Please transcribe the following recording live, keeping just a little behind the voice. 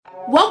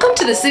Welcome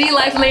to the City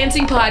Life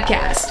Lansing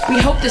podcast.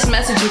 We hope this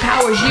message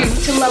empowers you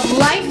to love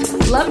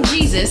life, love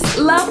Jesus,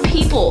 love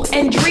people,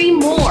 and dream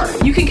more.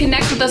 You can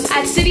connect with us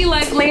at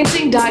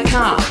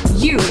citylifelansing.com.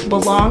 You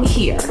belong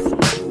here.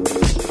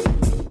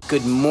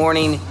 Good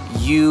morning.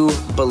 You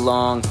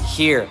belong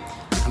here.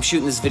 I'm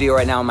shooting this video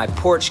right now on my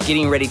porch,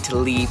 getting ready to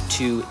leave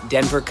to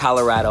Denver,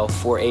 Colorado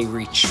for a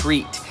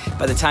retreat.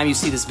 By the time you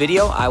see this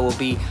video, I will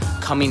be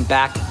coming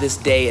back this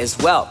day as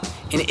well.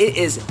 And it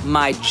is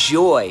my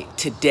joy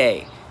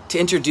today to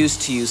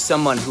introduce to you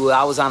someone who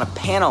I was on a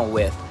panel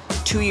with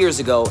 2 years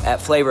ago at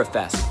Flavor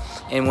Fest.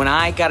 And when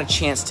I got a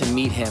chance to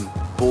meet him,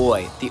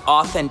 boy, the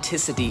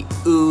authenticity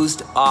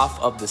oozed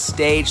off of the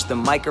stage, the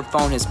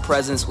microphone, his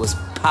presence was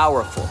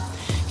powerful.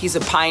 He's a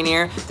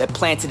pioneer that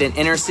planted an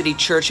inner city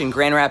church in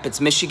Grand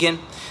Rapids, Michigan,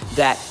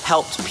 that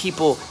helped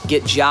people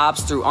get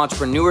jobs through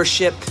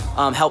entrepreneurship,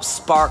 helped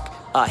spark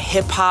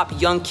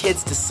hip-hop, young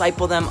kids,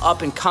 disciple them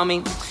up and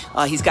coming.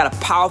 He's got a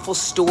powerful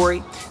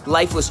story.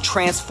 Life was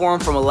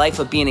transformed from a life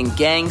of being in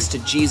gangs to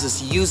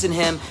Jesus using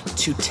him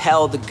to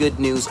tell the good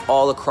news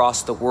all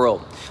across the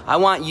world. I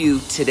want you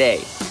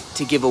today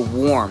to give a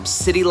warm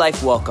City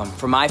Life welcome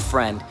for my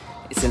friend.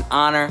 It's an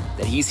honor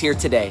that he's here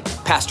today,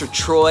 Pastor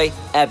Troy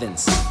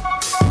Evans.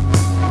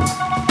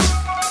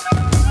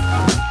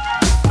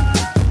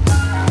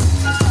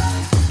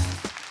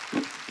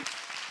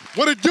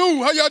 What it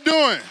do? How y'all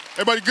doing?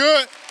 Everybody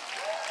good?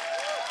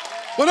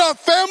 What up,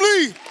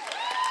 family?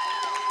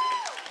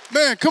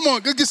 Man, come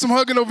on, go get some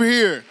hugging over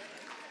here.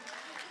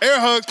 Air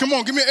hugs, come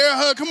on, give me an air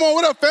hug. Come on,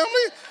 what up, family?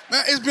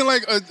 Man, it's been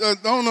like,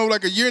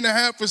 like a year and a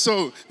half or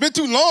so. Been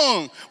too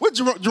long. What,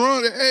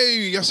 Jerome,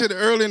 hey, I said it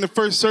earlier in the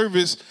first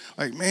service,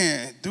 like,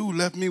 man, dude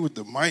left me with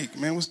the mic.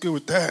 Man, what's good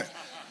with that?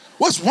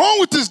 What's wrong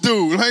with this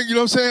dude? Like, you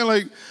know what I'm saying?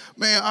 Like,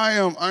 man, I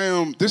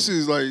am, this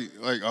is like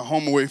a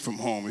home away from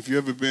home. If you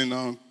ever been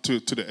to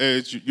the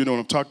edge, you know what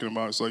I'm talking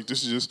about. It's like,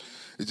 this is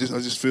I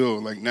just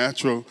feel like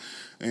natural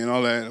and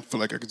all that. I feel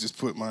like I could just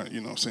put my,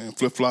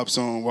 flip-flops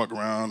on, walk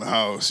around the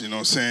house,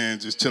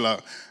 just chill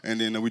out. And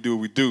then we do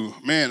what we do.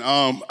 Man,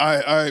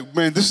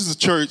 man, this is a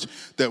church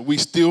that we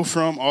steal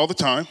from all the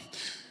time.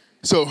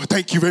 So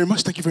thank you very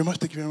much, thank you very much,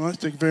 thank you very much,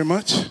 thank you very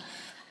much.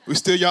 We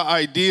steal y'all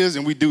ideas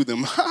and we do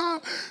them.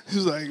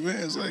 It's like,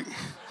 man,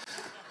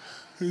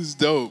 it's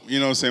dope. You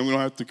know what I'm saying? We don't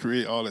have to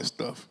create all that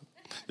stuff.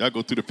 Y'all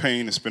go through the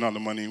pain and spend all the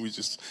money, and we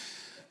just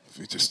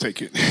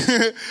take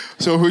it.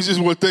 So we just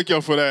want to thank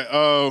y'all for that.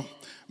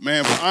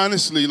 Man, but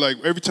honestly, like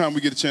every time we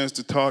get a chance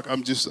to talk, I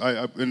want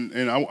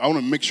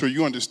to make sure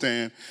you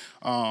understand.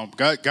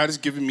 God has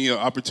given me an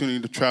opportunity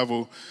to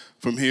travel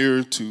from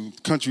here to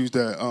countries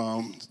that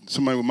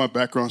somebody with my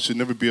background should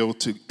never be able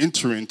to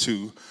enter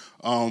into.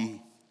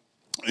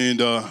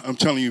 And I'm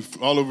telling you,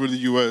 all over the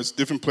U.S.,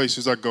 different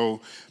places I go,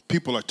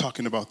 people are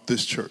talking about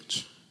this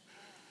church.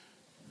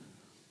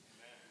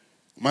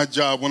 One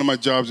of my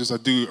jobs is I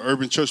do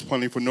urban church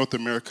planning for North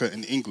America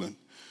and England.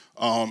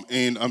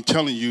 And I'm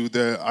telling you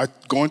that I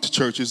go into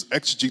churches,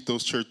 exegete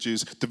those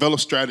churches, develop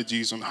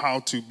strategies on how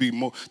to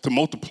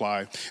multiply.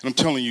 And I'm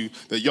telling you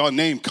that y'all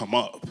name come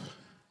up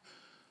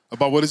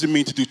about what does it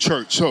mean to do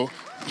church. So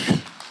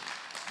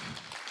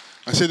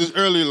I said this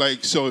earlier,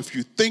 so if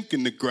you're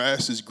thinking the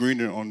grass is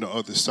greener on the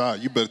other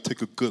side, you better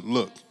take a good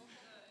look.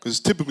 Because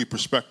it's typically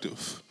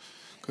perspective.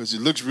 Because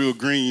it looks real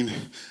green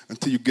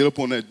until you get up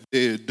on that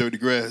dead, dirty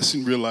grass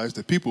and realize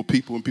that people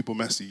and people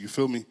messy. You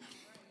feel me?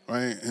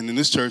 Right? And in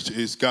this church,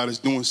 God is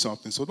doing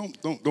something. So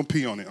don't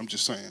pee on it. I'm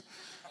just saying.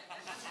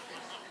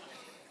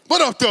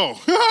 What up, though?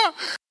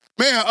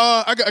 Man,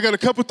 I got a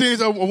couple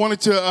things I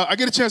wanted to. I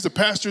get a chance to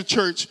pastor a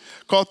church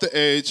called The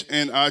Edge,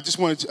 and I just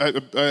wanted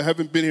to. I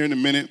haven't been here in a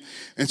minute,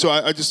 and so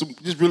I just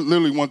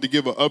literally wanted to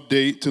give an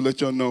update to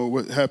let y'all know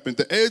what happened.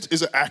 The Edge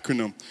is an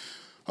acronym.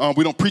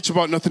 We don't preach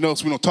about nothing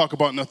else. We don't talk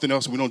about nothing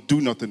else. We don't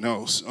do nothing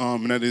else.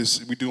 And that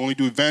is, we only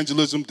do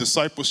evangelism,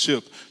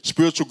 discipleship,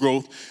 spiritual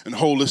growth, and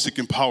holistic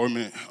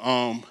empowerment.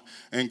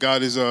 And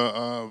God has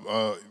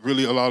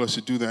really allowed us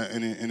to do that,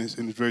 and it's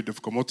very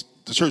difficult.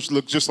 The church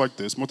looks just like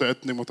this,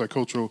 multi-ethnic,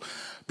 multicultural,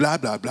 blah,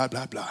 blah, blah,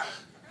 blah, blah.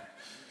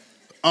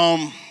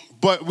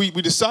 But we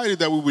decided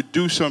that we would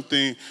do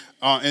something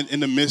in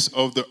the midst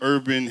of the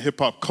urban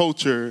hip-hop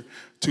culture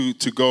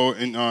to go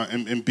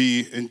and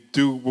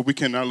do what we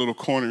can in our little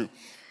corner.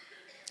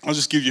 I'll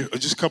just give you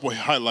just a couple of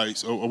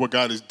highlights of what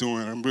God is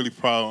doing. I'm really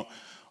proud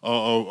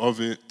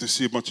of it to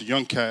see a bunch of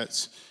young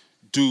cats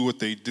do what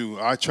they do.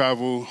 I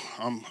travel.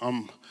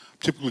 I'm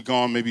typically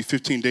gone maybe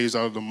 15 days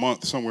out of the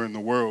month somewhere in the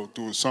world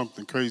doing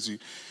something crazy.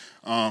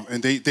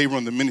 And they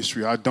run the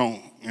ministry. I don't,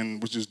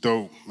 and which is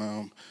dope.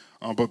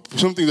 But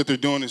something that they're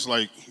doing is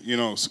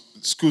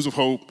Schools of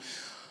Hope.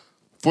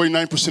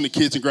 49% of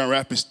kids in Grand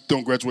Rapids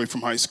don't graduate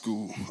from high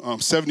school.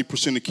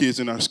 70% of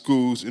kids in our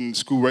schools, in the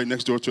school right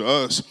next door to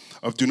us,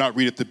 do not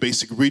read at the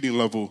basic reading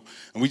level.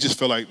 And we just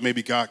feel like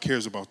maybe God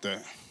cares about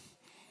that.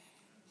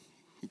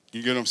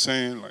 You get what I'm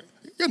saying?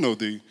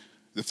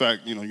 The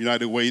fact,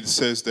 United Way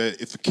says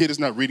that if a kid is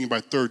not reading by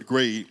third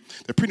grade,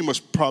 they're pretty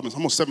much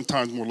almost 7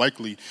 times more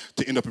likely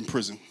to end up in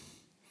prison.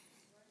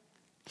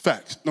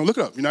 Facts. No, look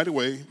it up. United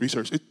Way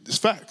research. It's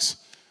facts.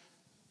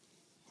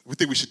 We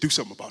think we should do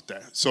something about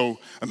that. So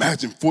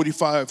imagine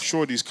 45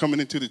 shorties coming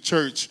into the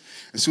church.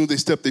 As soon as they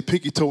step their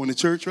pinky toe in the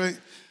church, right,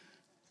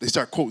 they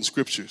start quoting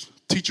scriptures.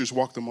 Teachers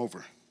walk them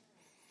over.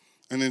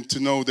 And then to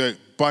know that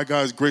by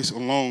God's grace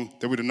alone,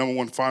 that we're the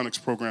 #1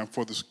 phonics program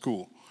for the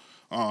school.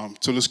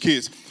 So those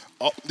kids,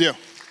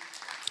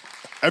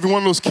 every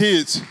one of those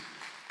kids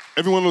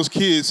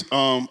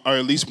are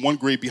at least one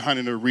grade behind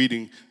in their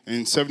reading,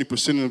 and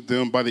 70% of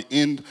them by the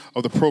end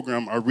of the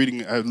program are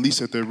reading at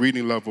least at their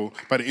reading level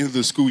by the end of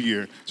the school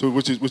year. So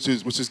which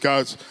is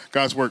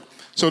God's work.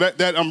 So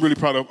that I'm really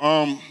proud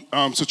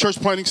of. So church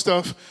planting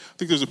stuff. I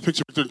think there's a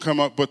picture that come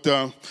up, but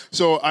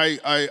so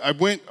I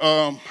went.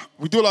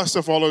 We do a lot of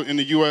stuff all over in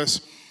the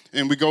U.S.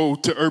 and we go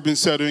to urban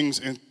settings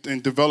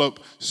and develop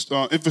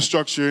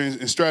infrastructure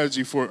and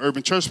strategy for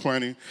urban church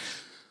planting.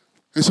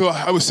 And so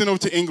I was sent over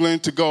to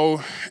England to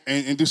go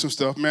and do some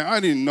stuff. Man, I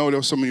didn't know there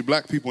were so many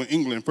black people in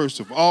England, first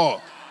of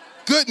all.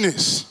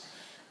 Goodness.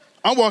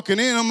 I'm walking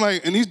in, I'm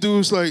like, and these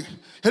dudes like,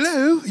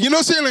 hello, you know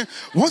what I'm saying? Like,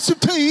 want some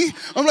tea?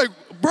 I'm like,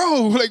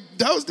 bro, like,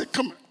 that was the,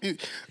 come.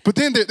 But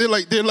then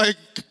they're like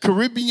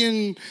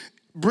Caribbean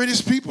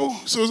British people.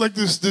 So it's like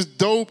this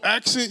dope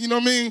accent, you know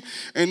what I mean?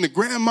 And the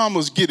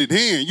grandmamas get it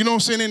in, you know what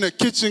I'm saying? In the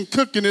kitchen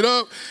cooking it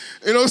up.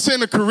 You know what I'm saying?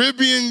 The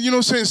Caribbean, you know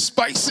what I'm saying?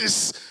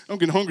 Spices. I'm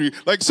getting hungry.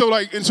 So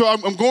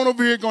I'm going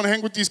over here, going to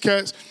hang with these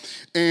cats.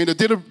 And I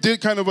did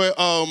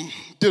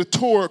a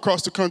tour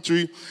across the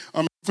country,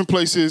 different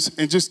places,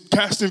 and just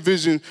casting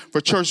vision for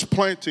church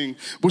planting,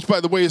 which, by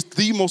the way, is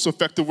the most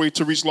effective way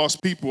to reach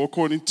lost people,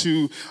 according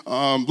to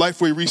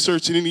Lifeway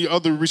research and any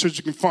other research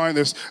you can find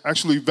that's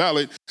actually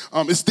valid.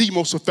 It's the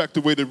most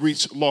effective way to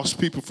reach lost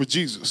people for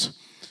Jesus.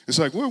 It's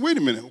like, well, wait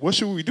a minute. What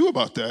should we do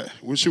about that?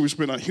 What should we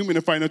spend our human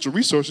and financial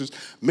resources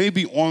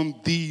maybe on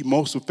the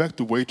most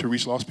effective way to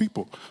reach lost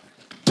people?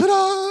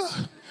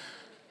 Ta-da!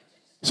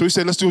 So we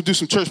said, let's do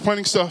some church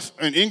planting stuff.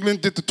 And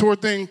England did the tour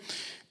thing.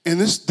 And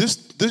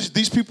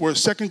these people are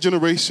second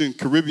generation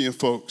Caribbean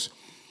folks.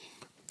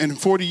 And in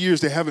 40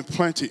 years, they haven't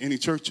planted any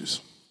churches.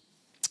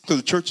 So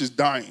the church is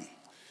dying.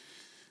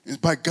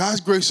 And by God's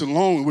grace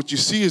alone, what you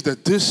see is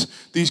that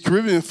these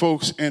Caribbean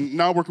folks, and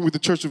now working with the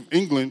Church of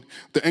England,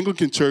 the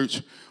Anglican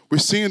Church, we're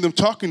seeing them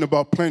talking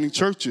about planting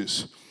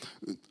churches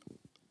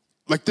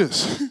like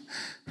this,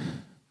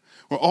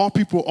 where all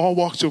people, all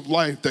walks of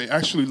life, they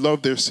actually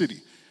love their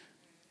city.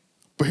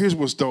 But here's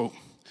what's dope.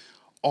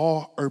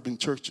 All urban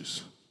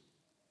churches.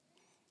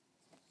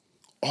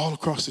 All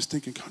across this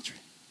stinking country.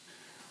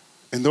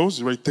 And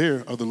those right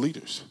there are the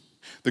leaders.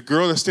 The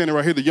girl that's standing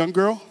right here, the young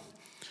girl,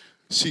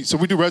 so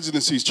we do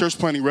residencies, church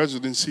planting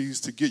residencies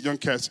to get young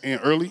cats in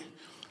early.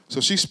 So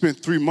she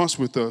spent 3 months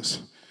with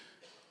us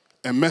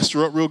and messed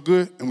her up real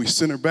good, and we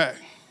sent her back.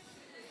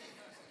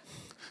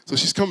 So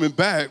she's coming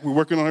back. We're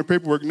working on her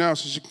paperwork now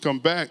so she can come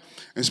back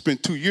and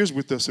spend 2 years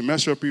with us and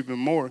mess her up even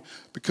more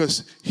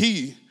because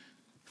she's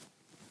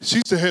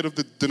the head of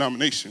the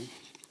denomination.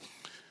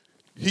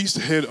 He's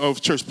the head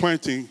of church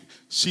planting.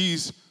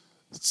 She's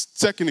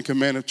second in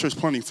command of church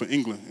planting for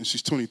England, and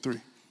she's 23.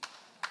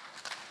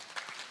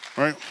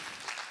 All right?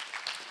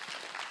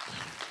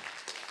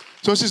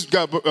 So it's just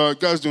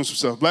God's doing some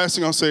stuff. Last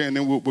thing I'll say, and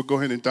then we'll go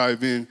ahead and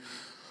dive in,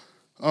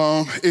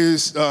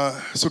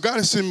 so God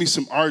has sent me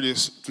some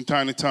artists from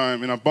time to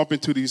time, and I bump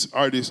into these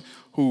artists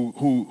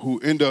who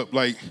end up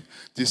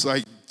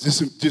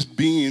just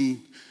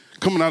being,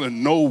 coming out of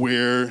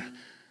nowhere.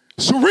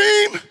 Serene,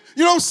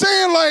 you know what I'm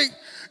saying? Like,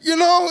 you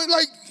know,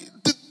 like,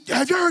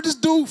 have you heard this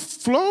dude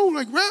flow,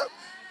 like rap?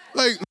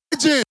 Like,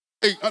 legend.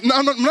 Like,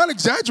 I'm not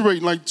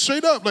exaggerating, like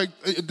straight up, like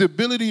the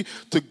ability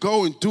to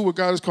go and do what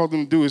God has called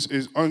them to do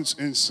is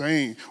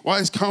insane.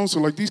 Wise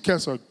counsel, like these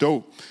cats are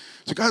dope.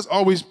 So God's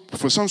always,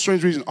 for some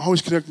strange reason,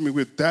 always connected me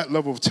with that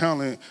level of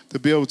talent to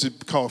be able to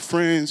call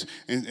friends,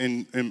 and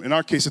in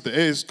our case at the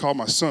Edge, call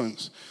my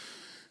sons.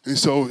 And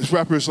so it's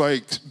rappers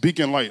like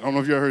Beacon Light. I don't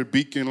know if you ever heard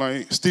Beacon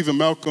Light. Stephen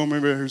Malcolm,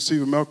 maybe I heard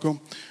Stephen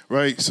Malcolm,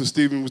 right? So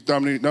Stephen was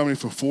nominated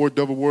for 4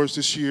 Dove Awards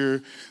this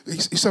year.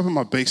 He's up in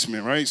my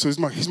basement, right? So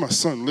he's my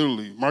son,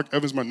 literally. Mark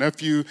Evans, my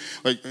nephew.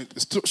 Like,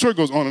 the story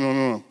goes on and on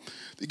and on.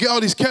 You get all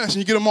these cats and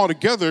you get them all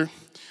together,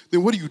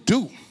 then what do?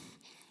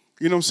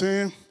 You know what I'm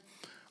saying?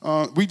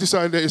 We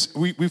decided that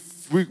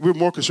we're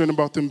more concerned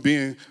about them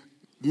being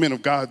men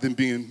of God than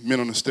being men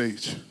on the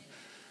stage.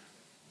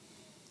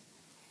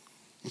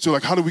 So,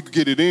 like, how do we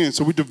get it in?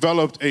 So we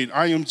developed an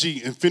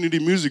IMG, Infinity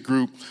Music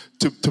Group,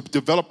 to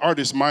develop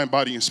artists' mind,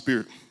 body, and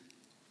spirit.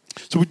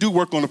 So we do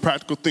work on the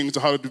practical things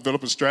of how to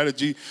develop a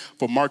strategy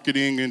for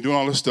marketing and doing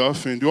all this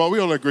stuff and do all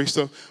that great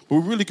stuff. But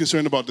we're really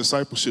concerned about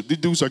discipleship. These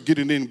dudes are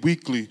getting in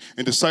weekly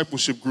in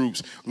discipleship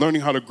groups,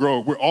 learning how to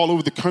grow. We're all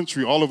over the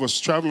country, all of us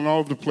traveling all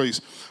over the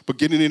place, but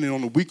getting in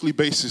on a weekly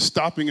basis,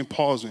 stopping and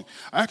pausing.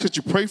 I ask that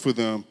you pray for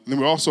them. And then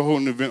we're also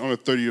holding an event on the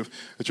 30th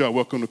that y'all are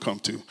welcome to come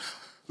to.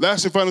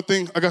 Last and final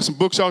thing, I got some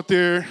books out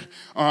there.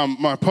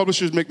 My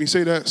publishers make me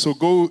say that, so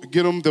go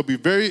get them. They'll be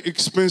very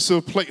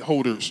expensive plate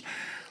holders.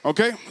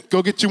 Okay?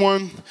 Go get you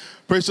one.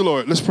 Praise the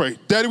Lord. Let's pray.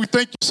 Daddy, we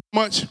thank you so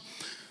much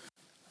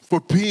for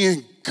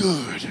being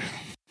good,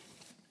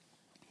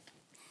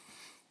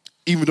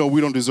 even though we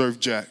don't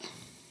deserve jack.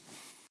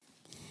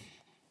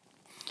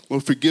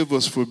 Lord, forgive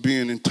us for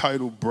being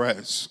entitled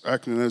brats,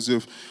 acting as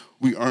if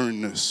we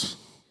earn this.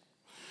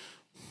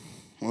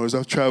 Lord, as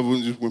I've traveled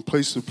and just went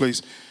place to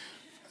place,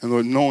 and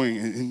Lord, knowing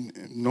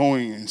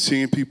and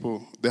seeing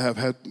people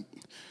that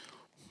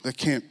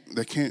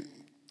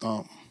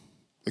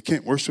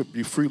can't worship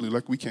you freely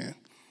like we can.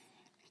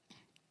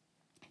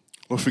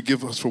 Lord,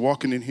 forgive us for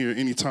walking in here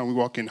anytime we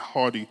walk in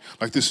haughty,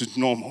 like this is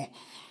normal.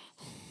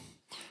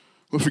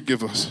 Lord,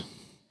 forgive us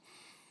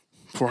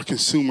for our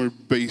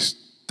consumer-based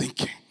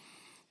thinking.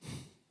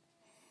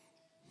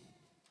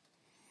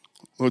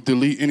 Lord,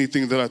 delete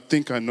anything that I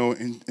think I know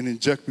and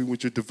inject me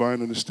with your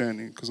divine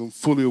understanding, because I'm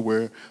fully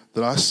aware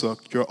that I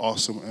suck, you're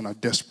awesome, and I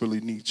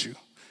desperately need you.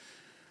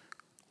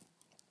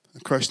 In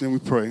Christ's name we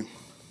pray.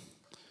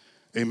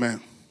 Amen.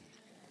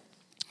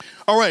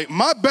 All right,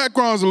 my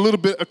background is a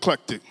little bit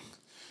eclectic.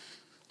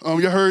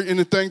 You heard in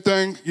the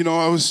thing, you know,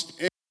 I was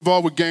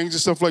involved with gangs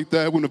and stuff like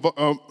that. When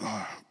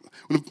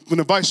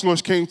the Vice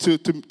Lords came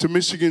to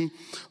Michigan,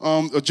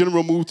 a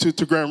general moved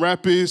to Grand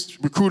Rapids,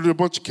 recruited a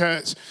bunch of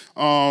cats.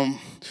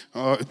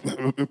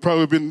 It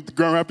probably been the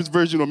Grand Rapids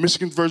version or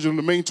Michigan's version of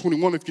the Main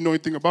 21, if you know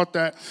anything about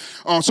that.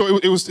 So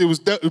it was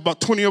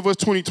about 20 of us,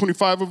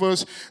 25 of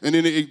us, and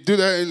then they did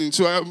that, and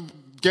so I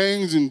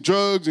gangs and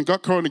drugs and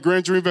got caught in a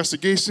grand jury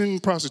investigation,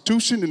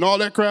 prostitution, and all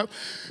that crap.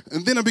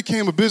 And then I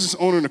became a business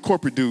owner and a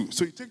corporate dude.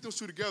 So you take those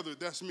two together,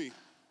 that's me.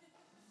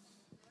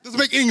 Doesn't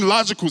make any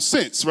logical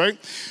sense, right?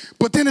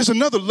 But then there's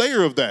another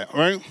layer of that,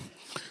 right?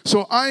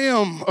 So I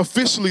am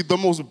officially the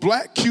most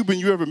black Cuban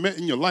you ever met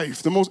in your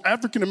life, the most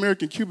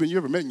African-American Cuban you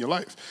ever met in your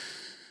life.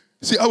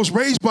 See, I was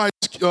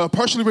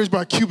partially raised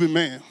by a Cuban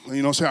man.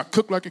 You know, so I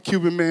cook like a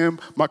Cuban man.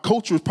 My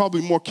culture is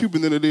probably more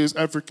Cuban than it is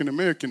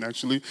African-American,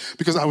 actually,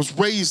 because I was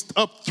raised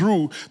up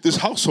through this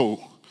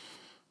household.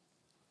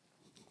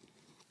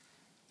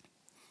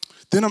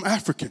 Then I'm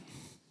African.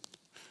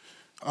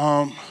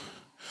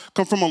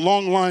 Come from a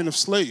long line of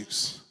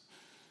slaves.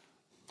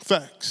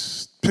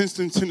 Facts.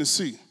 Princeton,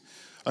 Tennessee.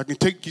 I can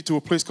take you to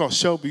a place called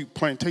Shelby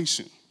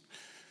Plantation.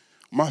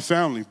 My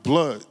family,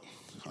 blood.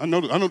 I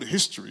know the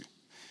history.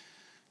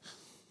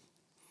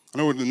 I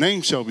know where the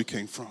name Shelby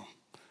came from.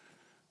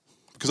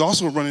 Because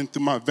also running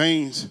through my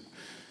veins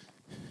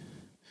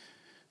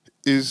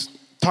is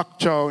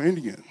Choctaw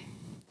Indian.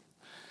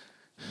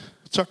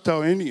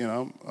 Choctaw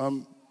Indian.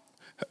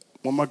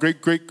 Well, my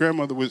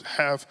great-great-grandmother was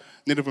half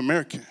Native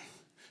American.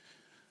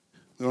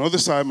 On the other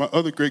side, my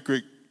other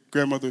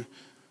great-great-grandmother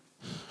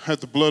had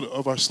the blood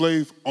of our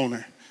slave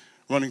owner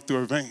running through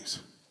her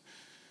veins.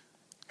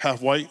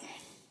 Half white,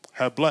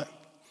 half black.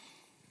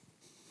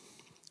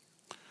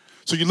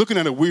 So you're looking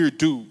at a weird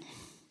dude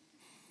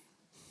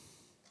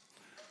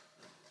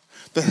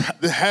that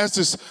has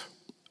this,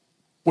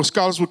 what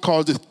scholars would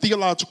call the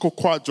theological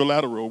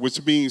quadrilateral,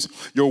 which means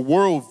your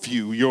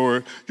worldview,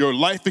 your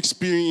life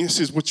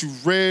experiences, what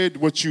you've read,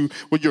 what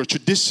your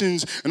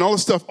traditions, and all the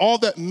stuff, all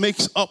that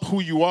makes up who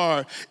you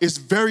are is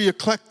very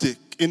eclectic,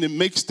 and it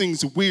makes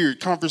things weird,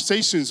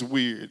 conversations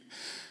weird.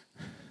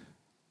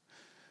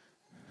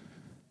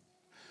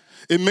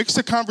 It makes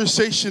the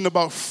conversation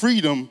about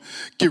freedom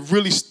get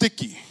really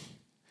sticky.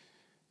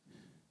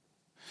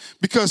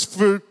 Because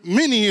for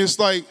many, it's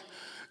like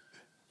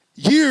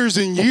years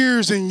and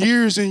years and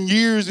years and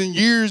years and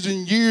years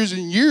and years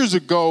and years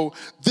ago,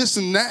 this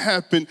and that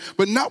happened,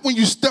 but not when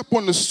you step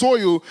on the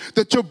soil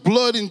that your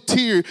blood and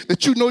tear,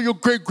 that you know your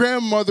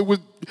great-grandmother was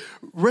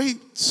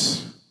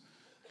raped.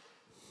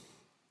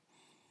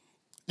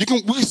 We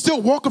can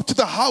still walk up to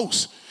the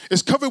house.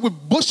 It's covered with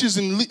bushes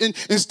and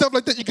stuff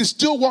like that. You can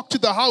still walk to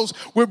the house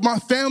where my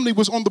family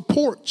was on the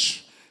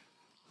porch.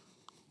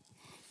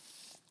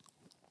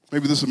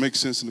 Maybe this will make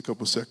sense in a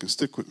couple of seconds.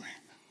 Stick with me.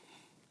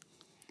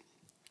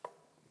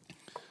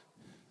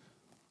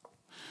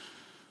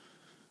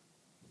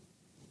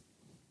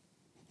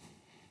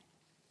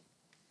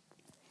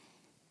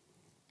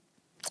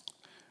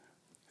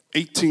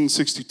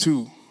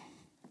 (1862),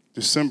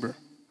 December,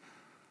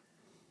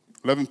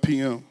 11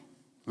 p.m.,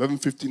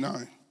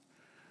 11:59.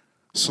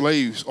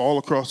 Slaves all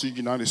across the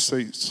United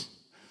States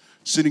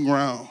sitting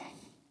around,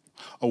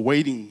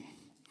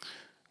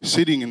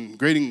 sitting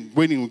and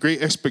waiting with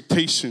great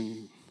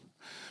expectation,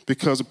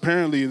 because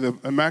apparently the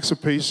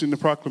emancipation, the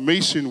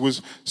proclamation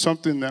was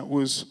something that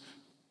was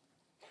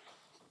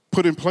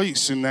put in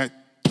place, and at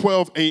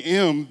 12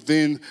 a.m.,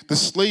 then the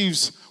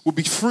slaves would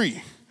be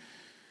free.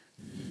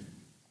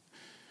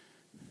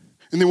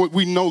 And then what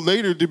we know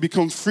later to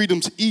become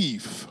Freedom's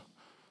Eve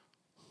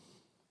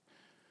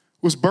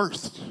was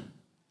birthed.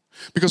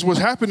 Because what's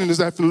happening is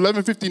that from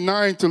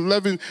 11:59 to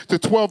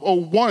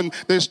 12:01,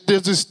 there's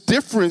this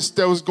difference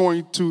that was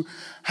going to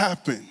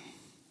happen.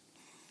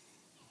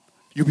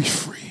 You'll be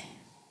free.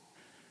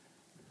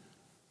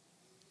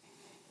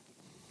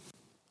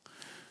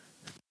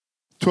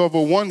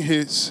 (12:01)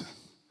 hits,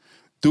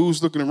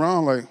 dudes looking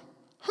around like,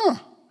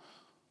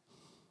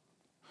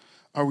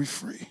 are we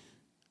free?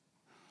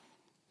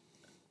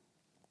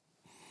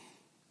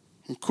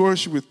 Of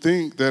course, you would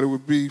think that it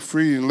would be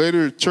free. And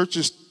later,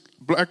 churches,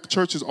 black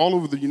churches all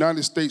over the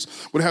United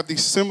States would have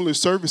these similar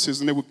services,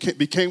 and they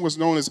became what's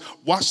known as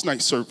watch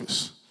night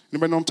service.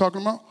 Anybody know what I'm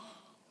talking about?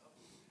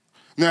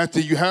 Now, after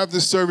you have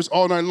this service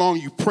all night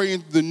long, you pray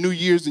into the New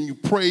Year's, and you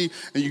pray,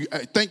 and you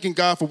thanking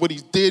God for what he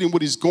did and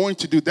what he's going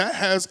to do. That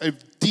has a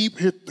deep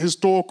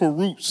historical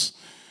roots.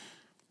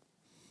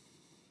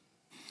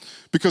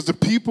 Because the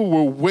people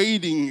were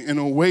waiting and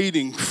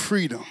awaiting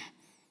freedom.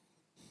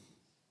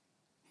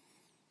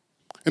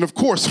 And of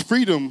course,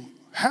 freedom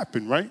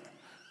happened, right?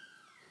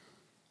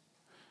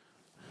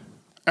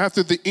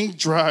 After the ink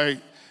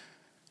dried,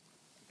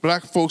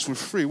 black folks were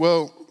free.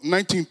 Well,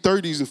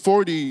 1930s and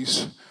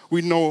 40s,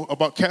 we know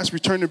about cats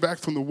returning back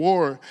from the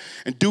war,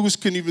 and dudes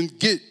couldn't even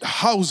get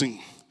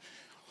housing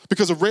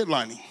because of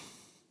redlining.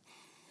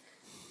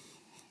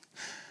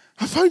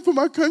 I fight for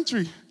my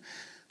country.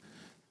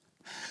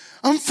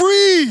 I'm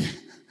free,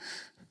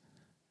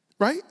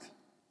 right?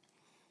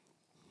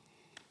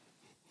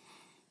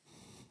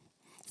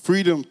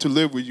 Freedom to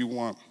live where you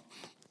want.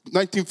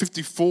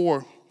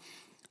 1954,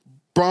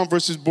 Brown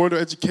versus Board of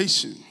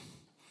Education.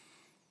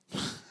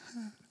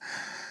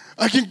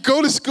 I can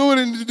go to school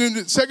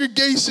and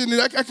segregation,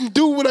 and I can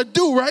do what I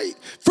do, right?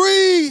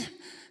 Free,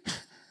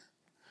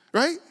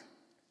 right?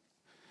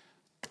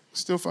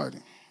 Still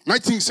fighting.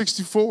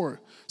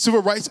 1964,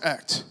 Civil Rights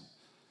Act.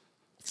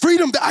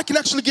 Freedom that I can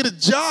actually get a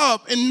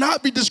job and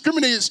not be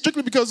discriminated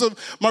strictly because of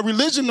my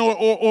religion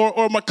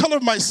or my color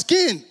of my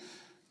skin.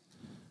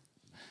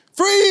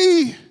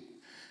 Free.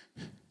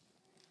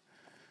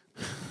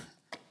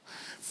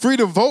 Free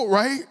to vote,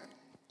 right?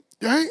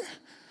 Right?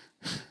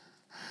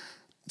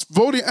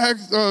 Voting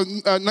Act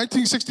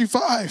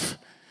 1965.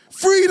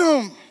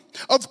 Freedom.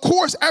 Of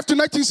course, after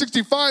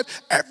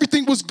 1965,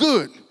 everything was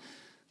good.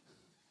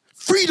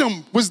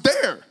 Freedom was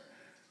there.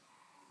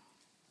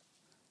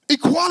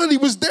 Equality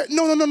was there.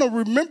 No.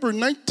 Remember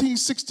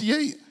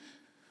 1968.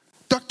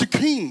 Dr.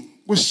 King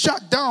was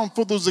shot down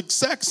for those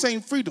exact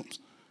same freedoms.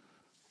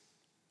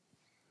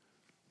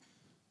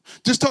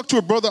 Just talked to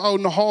a brother out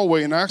in the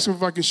hallway, and I asked him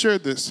if I can share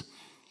this.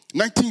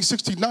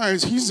 1969,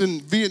 he's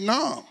in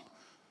Vietnam.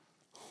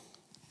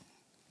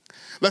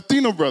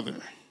 Latino brother.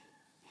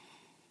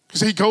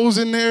 So he goes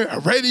in there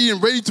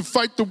ready to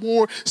fight the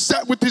war,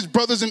 sat with his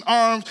brothers in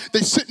arms.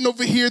 They sitting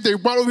over here, they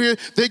right over here.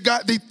 They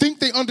think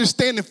they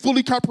understand and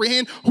fully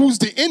comprehend who's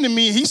the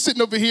enemy. He's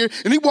sitting over here,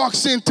 and he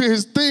walks into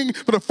his thing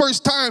for the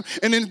first time,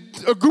 and then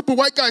a group of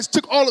white guys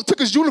took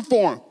his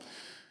uniform.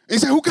 And he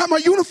said, "Who got my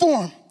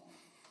uniform?"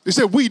 They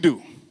said, "We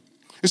do."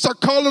 And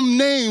start calling them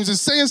names and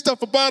saying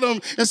stuff about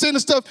them and saying the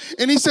stuff.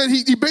 And he said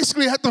he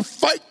basically had to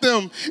fight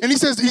them. And he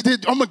says he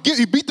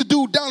beat the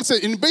dude down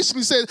and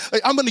basically said,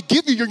 "I'm gonna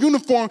give you your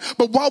uniform,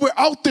 but while we're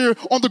out there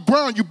on the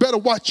ground, you better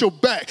watch your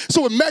back."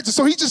 So imagine,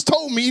 so he just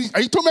told me,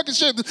 I can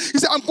share this. He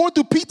said, "I'm going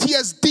through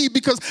PTSD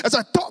because as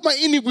I thought my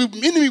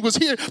enemy was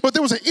here, but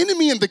there was an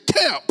enemy in the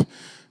camp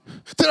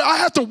that I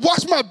had to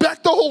watch my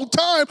back the whole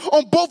time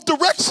on both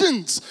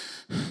directions."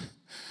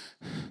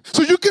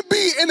 So you can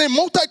be in a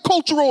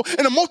multicultural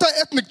and a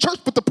multi-ethnic church,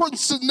 but the person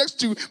sitting next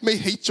to you may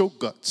hate your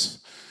guts.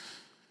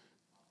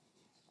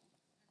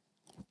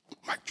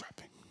 Mic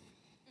dropping.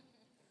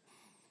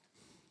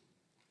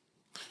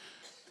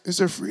 Is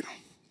there freedom?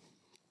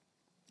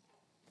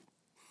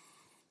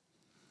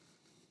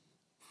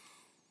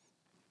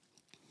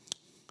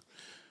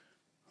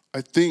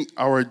 I think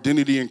our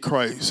identity in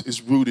Christ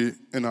is rooted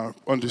in our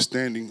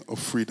understanding of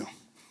freedom.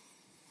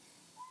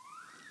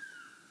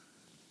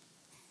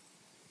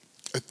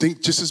 I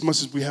think just as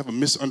much as we have a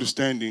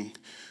misunderstanding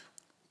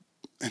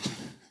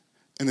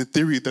and the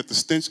theory that the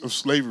stench of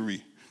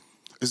slavery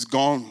is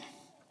gone,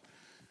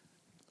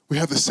 we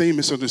have the same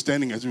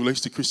misunderstanding as it relates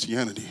to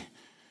Christianity.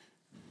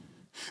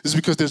 It's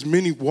because there's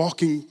many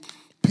walking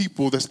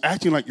people that's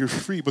acting like you're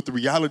free, but the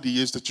reality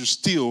is that you're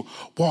still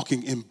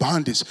walking in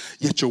bondage,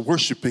 yet you're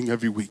worshiping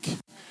every week.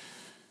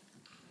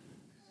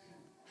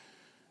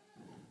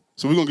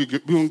 So we're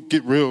gonna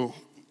get real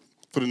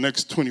for the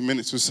next 20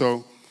 minutes or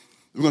so.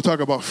 We're going to talk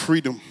about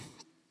freedom.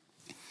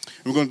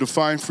 We're going to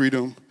define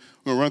freedom.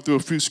 We're going to run through a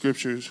few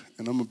scriptures,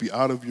 and I'm going to be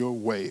out of your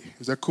way.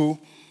 Is that cool?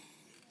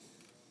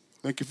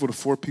 Thank you for the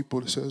 4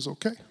 people that says,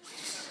 okay.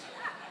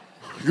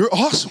 You're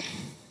awesome.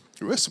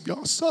 The rest of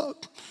y'all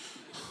suck.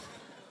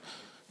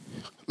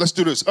 Let's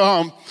do this.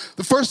 I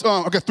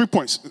got 3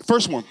 points. The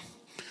first one.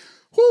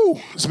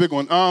 It's a big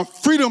one.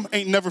 Freedom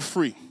ain't never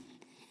free.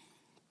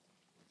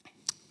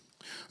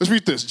 Let's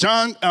read this.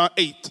 John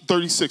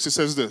 8:36, it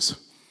says this.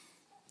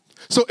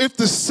 So if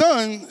the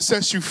Son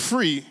sets you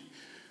free,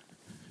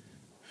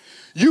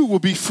 you will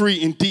be free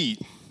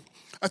indeed.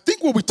 I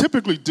think what we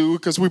typically do,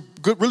 because we're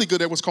really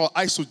good at what's called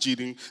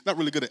eisegeting, not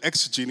really good at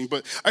exegeting,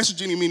 but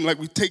eisegeting meaning like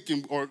we take,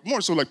 or more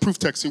so like proof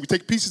texting, we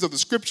take pieces of the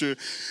scripture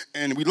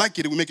and we like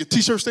it and we make it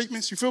t-shirt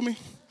statements, you feel me?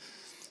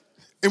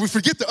 And we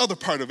forget the other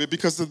part of it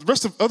because the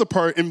rest of the other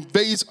part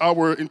invades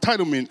our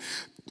entitlement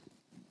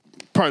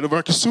part of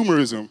our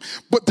consumerism.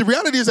 But the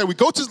reality is that we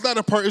go to this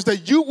latter part is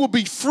that you will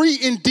be free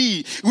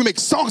indeed. We make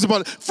songs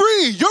about it.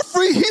 Free, you're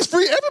free, he's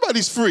free,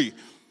 everybody's free.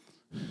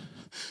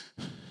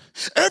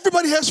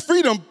 Everybody has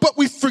freedom, but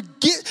we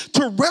forget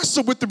to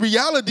wrestle with the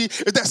reality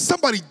that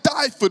somebody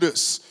died for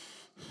this.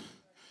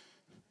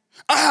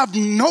 I have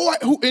no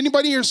idea.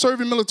 Anybody here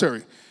serving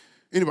military?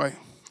 Anybody?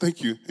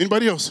 Thank you.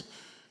 Anybody else?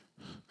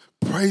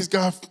 Praise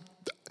God.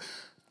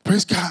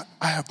 Praise God.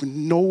 I have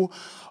no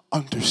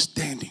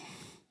understanding.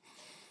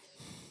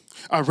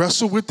 I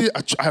wrestle with it.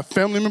 I have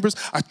family members.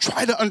 I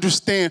try to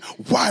understand,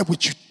 why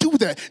would you do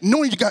that?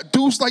 Knowing you got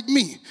dudes like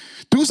me.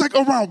 Dudes like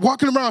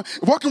walking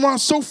around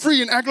so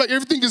free and act like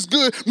everything is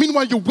good.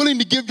 Meanwhile, you're willing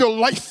to give your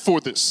life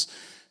for this.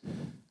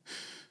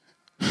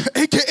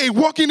 AKA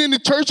walking into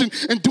church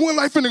and doing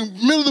life in the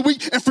middle of the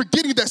week and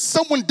forgetting that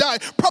someone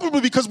died, probably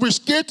because we're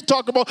scared to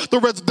talk about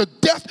the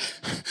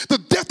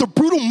death, the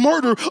brutal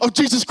murder of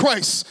Jesus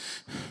Christ.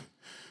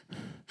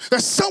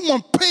 That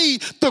someone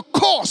paid the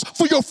cost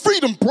for your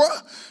freedom,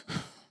 bruh.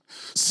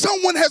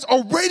 Someone has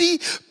already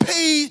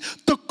paid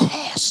the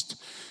cost.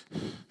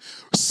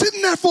 Sit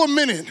in there for a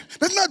minute.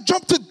 Let's not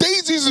jump to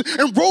daisies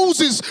and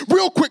roses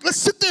real quick. Let's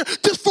sit there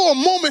just for a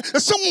moment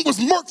that someone was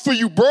murked for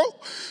you, bro.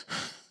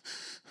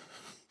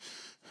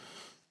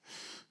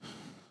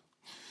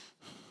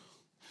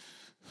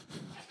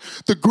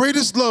 The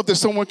greatest love that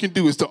someone can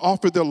do is to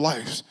offer their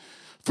lives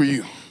for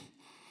you.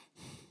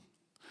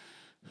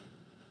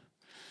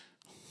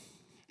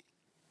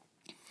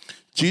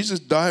 Jesus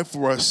died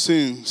for our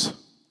sins.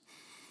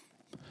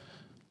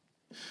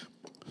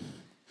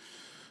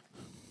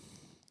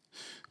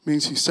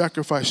 Means he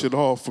sacrificed it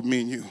all for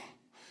me and you.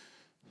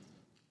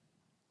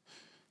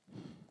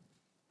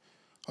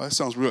 Oh, that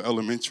sounds real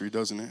elementary,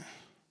 doesn't it?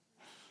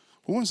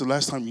 But when's the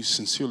last time you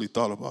sincerely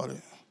thought about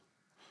it?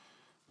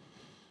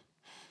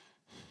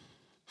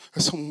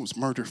 That someone was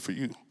murdered for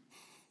you.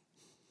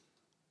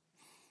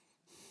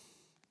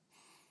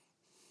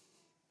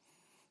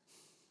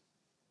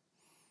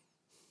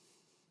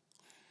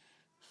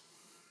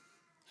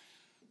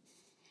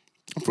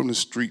 I'm from the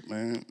street,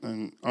 man,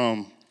 and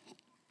I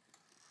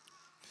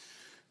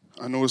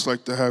know it's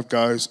like to have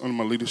guys under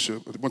my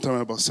leadership. At one time, I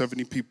had about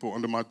 70 people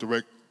under my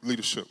direct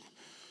leadership.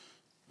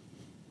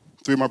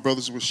 3 of my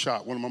brothers were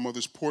shot. One on my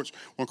mother's porch,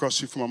 one across the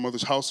street from my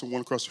mother's house, and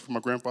one across the street from my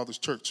grandfather's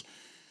church.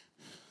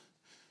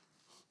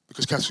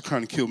 Because cats were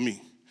trying to kill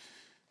me.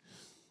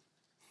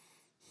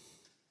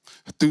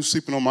 A dude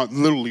sleeping at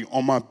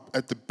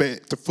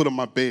the foot of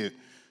my bed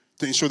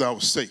to ensure that I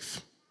was safe.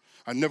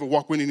 I never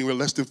walked with anywhere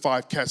less than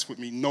 5 cats with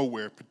me,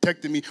 nowhere,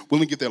 protecting me,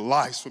 willing to give their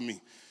lives for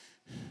me.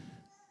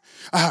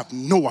 I have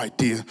no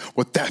idea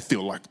what that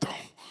feels like, though.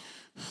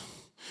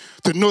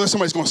 To know that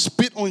somebody's going to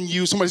spit on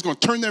you, somebody's going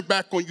to turn their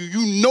back on you.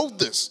 You know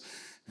this.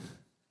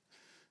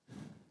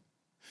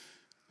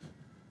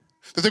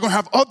 That they're going to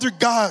have other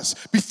gods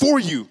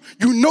before you.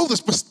 You know this,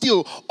 but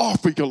still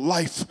offer your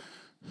life.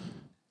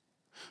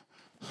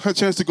 I had a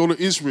chance to go to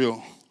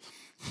Israel.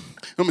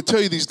 I'm going to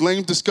tell you, these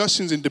lame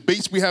discussions and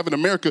debates we have in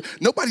America,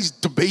 nobody's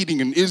debating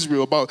in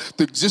Israel about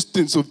the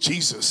existence of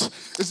Jesus.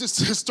 It's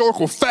just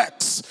historical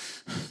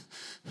facts.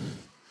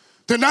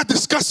 They're not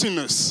discussing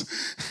this.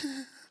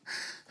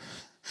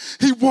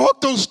 He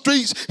walked those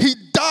streets. He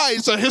died.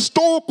 It's a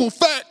historical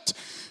fact.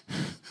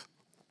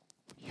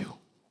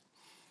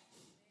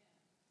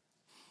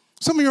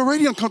 Some of you are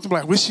already uncomfortable.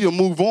 I wish you'd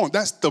move on.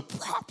 That's the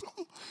problem.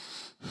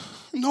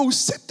 No,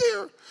 sit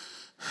there.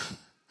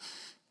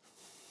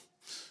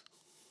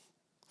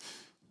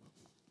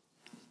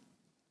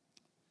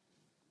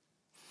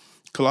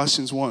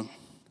 Colossians 1.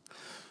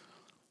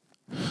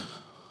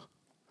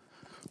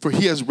 For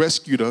he has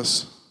rescued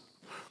us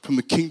from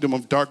the kingdom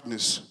of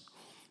darkness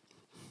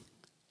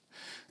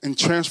and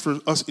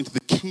transferred us into the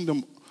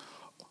kingdom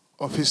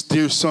of his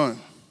dear Son.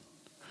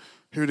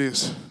 Here it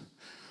is.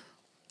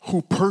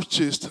 Who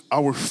purchased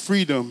our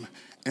freedom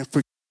and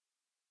forgiveness.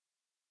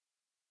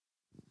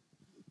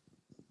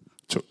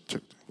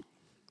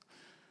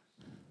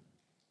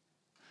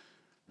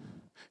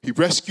 He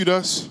rescued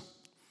us.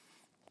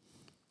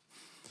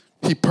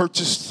 He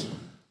purchased.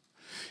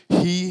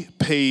 He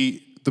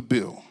paid the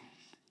bill.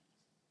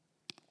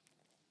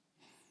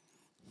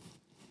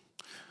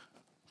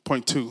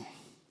 Point 2.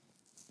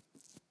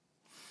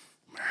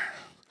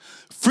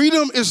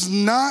 Freedom is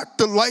not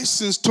the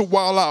license to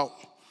wild out.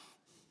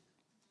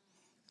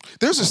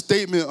 There's a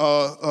statement,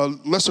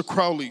 Lester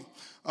Crowley,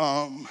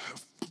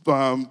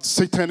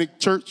 Satanic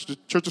Church, the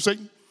Church of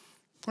Satan,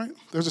 right?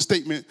 There's a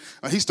statement.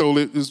 He stole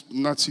it. It's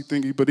Nazi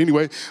thingy, but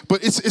anyway.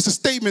 But it's a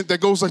statement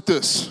that goes like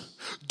this.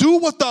 Do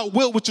what thou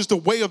wilt, which is the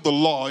way of the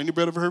law.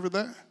 Anybody ever heard of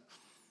that?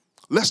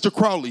 Lester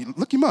Crowley,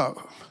 look him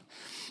up.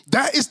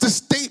 That is the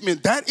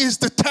statement. That is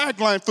the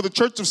tagline for the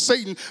Church of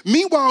Satan.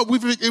 Meanwhile,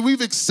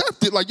 we've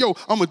accepted, like, yo,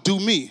 I'm going to do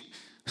me.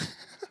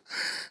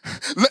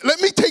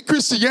 Let me take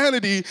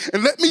Christianity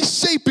and let me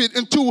shape it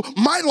into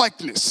my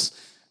likeness.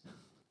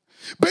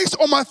 Based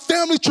on my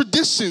family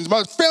traditions,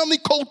 my family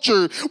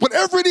culture,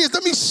 whatever it is,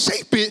 let me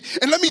shape it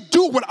and let me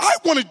do what I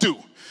want to do.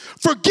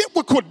 Forget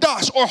what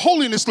Kodash or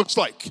holiness looks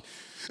like.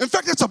 In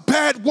fact, that's a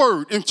bad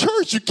word. In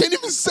church, you can't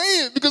even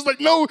say it because,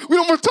 like, no, we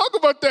don't want to talk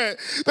about that.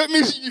 That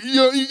means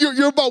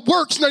you're about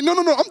works. Like, no,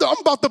 I'm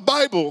about the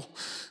Bible.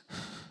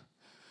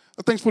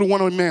 Thanks for the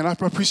one on man. I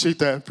appreciate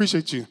that. I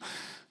appreciate you.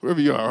 Wherever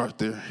you are out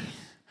there.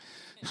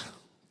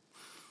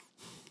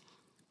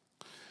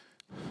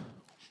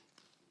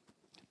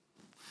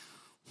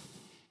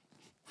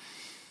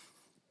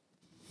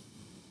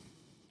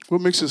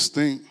 What makes us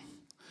think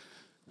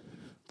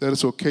that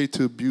it's okay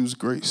to abuse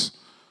grace?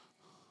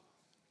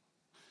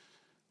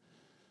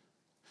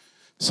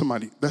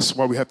 That's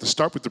why we have to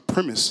start with the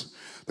premise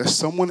that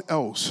someone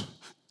else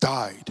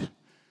died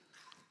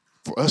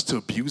for us to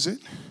abuse it.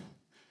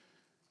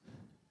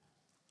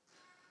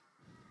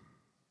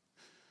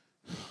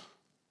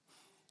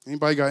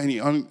 Anybody got any,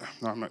 no,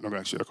 I'm not going to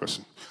ask you that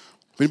question.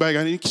 Anybody got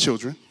any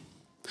children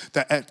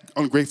that act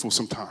ungrateful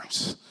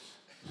sometimes?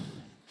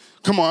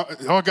 Come on,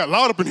 y'all got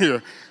loud up in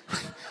here.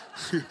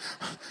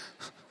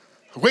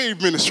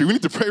 Wave ministry, we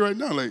need to pray right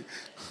now. Like,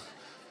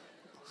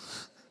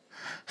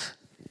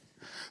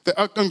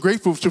 they're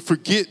ungrateful to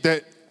forget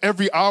that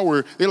every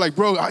hour, they're like,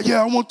 bro,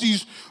 I want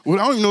these, well,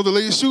 I don't even know the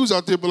latest shoes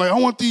out there, but like, I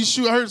want these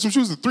shoes. I heard some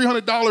shoes are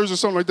 $300 or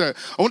something like that.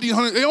 I want these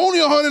they're only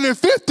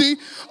 $150.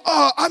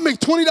 I make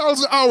 $20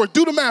 an hour.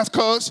 Do the math,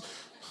 cuz.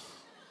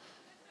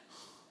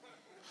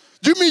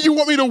 You mean you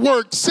want me to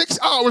work 6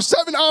 hours,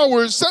 7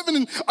 hours,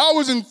 7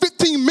 hours and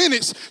 15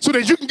 minutes so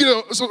that you can get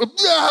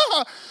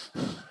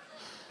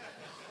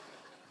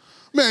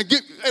Man,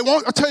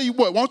 I'll tell you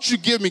what, why don't you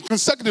give me,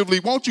 consecutively,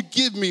 I'll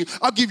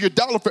give you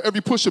 $1 for every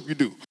push-up you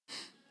do.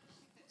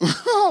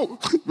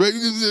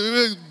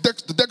 The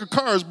deck of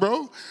cards,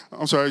 bro.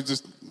 I'm sorry,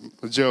 just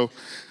a joke.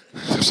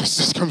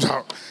 Just comes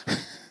out. It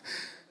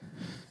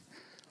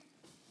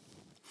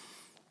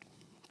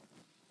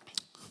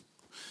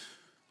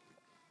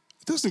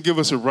doesn't give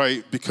us a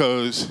right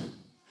because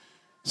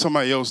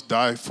somebody else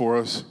died for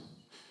us.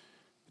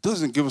 It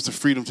doesn't give us the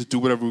freedom to do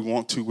whatever we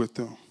want to with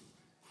them.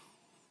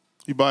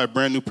 You buy a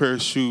brand new pair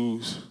of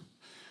shoes,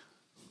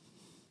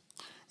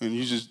 and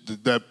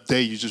that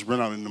day you just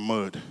run out in the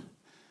mud.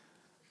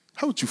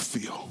 How would you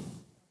feel?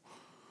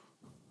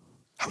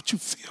 How would you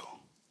feel?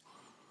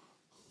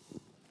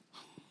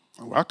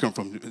 Where I come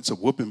from, it's a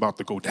whooping about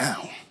to go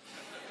down.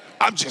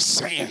 I'm just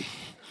saying.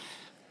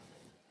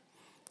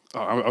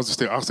 I'll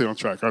stay on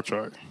track. I'll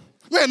try.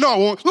 Man, no, I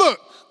won't. Look.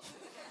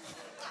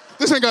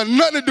 This ain't got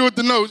nothing to do with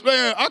the notes.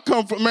 Man,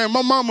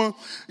 my mama,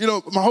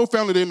 my whole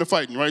family, they're into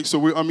fighting, right? So,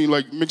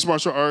 mixed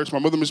martial arts. My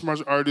mother, mixed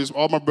martial artist.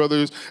 All my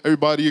brothers,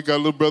 everybody. You got a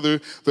little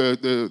brother.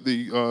 Did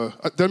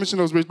I mention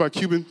I was raised by a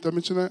Cuban? Did I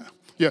mention that?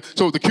 Yeah,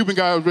 so the Cuban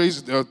guy I was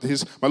raised,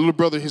 my little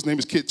brother, his name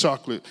is Kid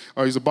Chocolate.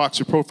 He's a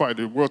boxer, pro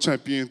fighter, world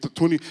champion,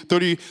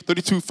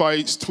 32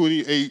 fights,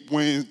 28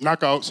 wins,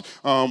 knockouts,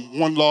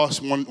 one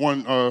loss, one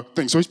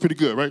thing. So he's pretty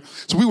good, right?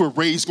 So we were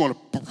raised going to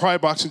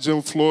Pride Boxing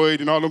Gym,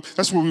 Floyd, and all them.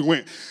 That's where we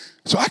went.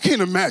 So I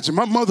can't imagine.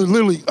 My mother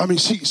literally,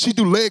 she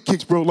do leg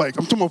kicks, bro. Like,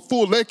 I'm talking about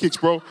full leg kicks,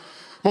 bro.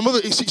 My mother,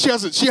 her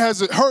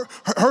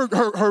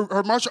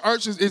martial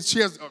arts she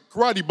has a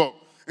karate bow.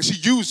 And she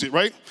used it,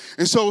 right?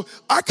 And so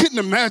I couldn't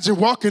imagine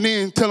walking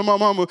in telling my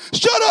mama,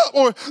 shut up,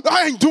 or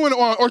I ain't doing it,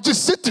 or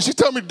just sit there. She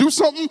tell me to do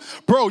something.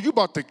 Bro, you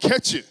about to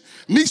catch it.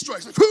 Knee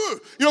strikes, like, huh.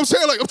 You know what I'm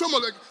saying? Like, I'm talking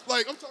about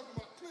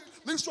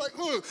knee strike,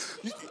 huh.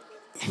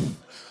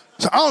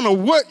 So I don't know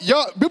what,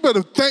 y'all, you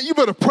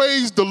better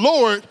praise the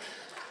Lord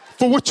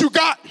for what you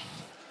got.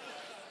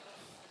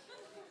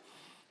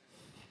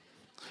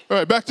 All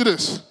right, back to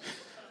this.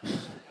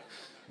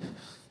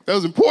 That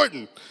was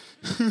important.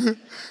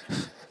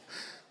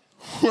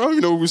 I don't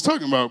even know what we was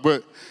talking about,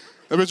 but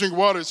I better drink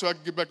water so I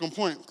can get back on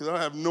point, because I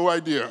have no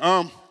idea.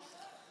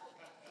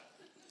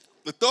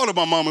 The thought of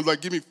my mom was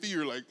like, give me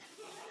fear, like,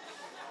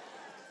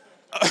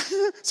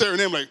 say her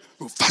name like,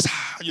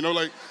 Mufasa,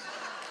 like,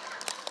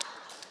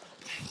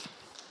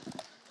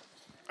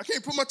 I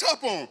can't put my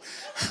top on.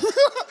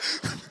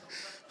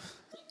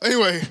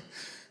 Anyway,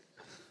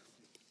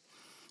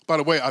 by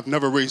the way, I've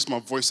never raised my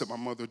voice at my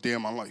mother a day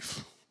in my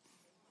life.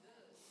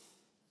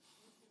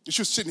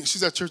 She was sitting,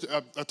 she's at church,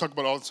 I talk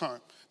about it all the time.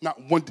 Not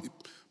one,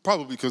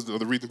 probably because of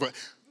the reason, but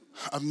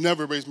I've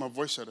never raised my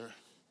voice at her.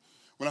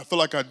 When I felt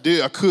like I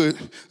could,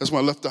 that's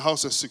when I left the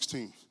house at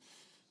 16.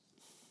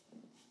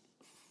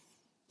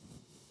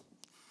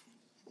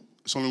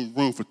 There's only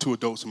room for 2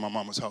 adults in my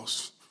mama's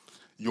house.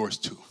 Yours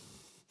too.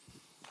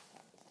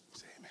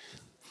 Say amen.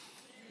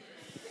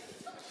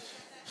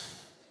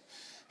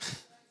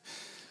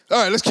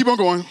 All right, let's keep on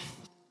going.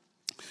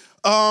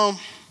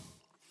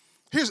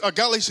 Here's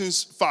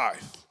Galatians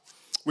 5.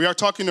 We are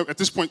talking at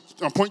this point,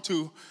 on point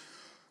 2,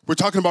 we're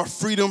talking about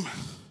freedom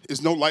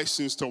is no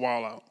license to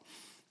wild out.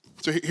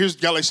 So here's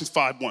Galatians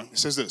 5:1. It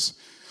says this: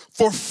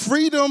 For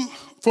freedom,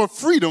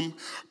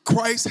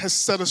 Christ has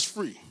set us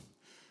free.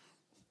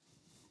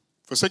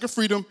 For the sake of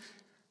freedom,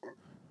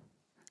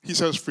 he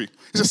set us free.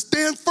 He says,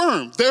 stand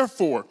firm,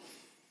 therefore,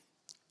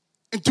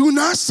 and do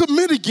not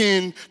submit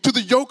again to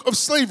the yoke of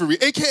slavery,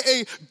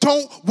 a.k.a.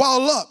 don't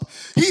wild up.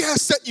 He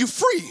has set you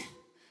free.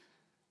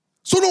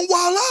 So don't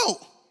wild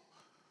out.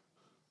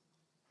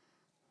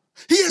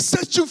 He has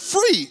set you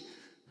free.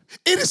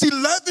 It is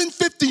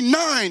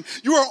 11:59.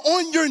 You are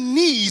on your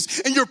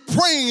knees and you're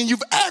praying and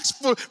you've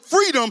asked for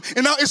freedom,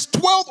 and now it's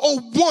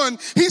 12:01.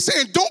 He's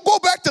saying, don't go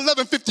back to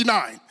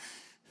 11:59.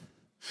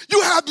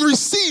 You have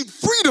received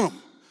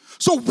freedom.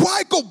 So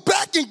why go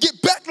back and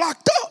get back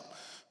locked up?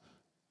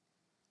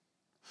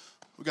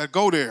 We got to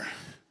go there.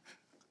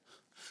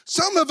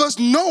 Some of us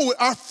know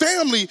our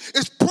family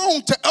is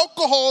prone to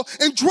alcohol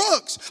and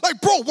drugs. Like,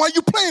 bro, why are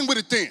you playing with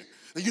it then?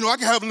 You know, I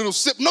can have a little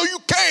sip. No, you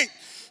can't.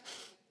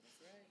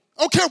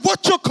 I don't care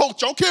what your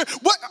culture. I don't care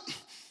what.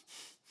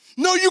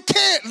 No, you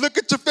can't. Look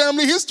at your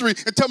family history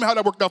and tell me how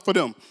that worked out for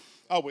them.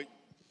 I'll wait.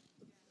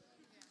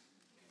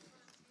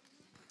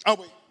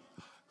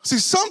 See,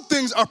 some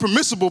things are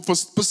permissible, but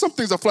some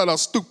things are flat out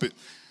stupid.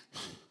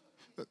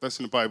 That's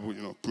in the Bible,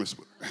 you know,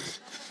 permissible.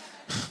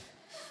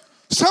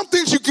 Some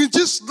things you can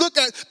just look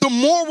at the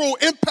moral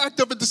impact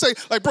of it to say,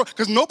 like, bro,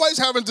 because nobody's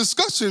having a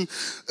discussion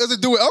as they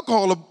do with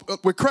alcohol or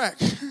with crack.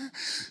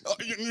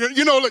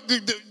 You know, like,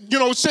 you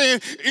know,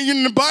 saying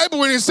in the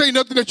Bible it didn't say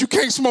nothing that you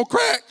can't smoke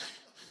crack.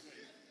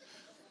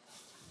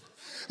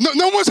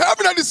 No one's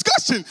having that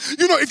discussion.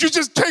 You know, if you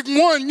just take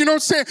one, you know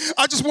what I'm saying?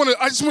 I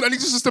need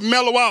this just to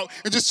mellow out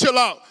and just chill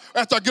out.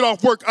 After I get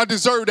off work, I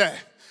deserve that.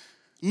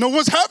 No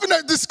one's having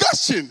that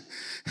discussion.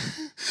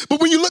 But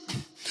when you look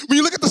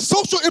at the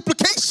social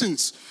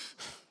implications,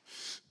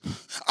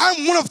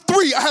 I'm one of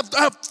three. I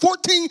have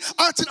 14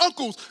 aunts and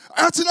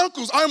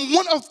uncles. I'm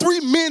one of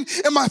three men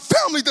in my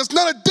family that's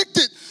not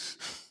addicted.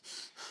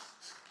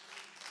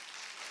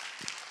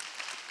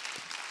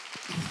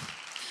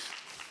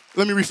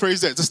 Let me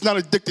rephrase that. That's not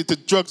addicted to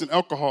drugs and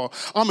alcohol.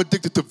 I'm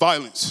addicted to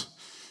violence.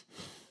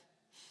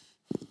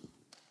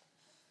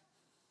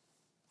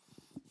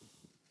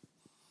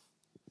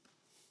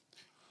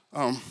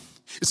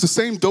 It's the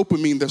same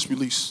dopamine that's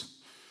released.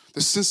 The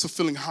sense of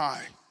feeling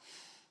high.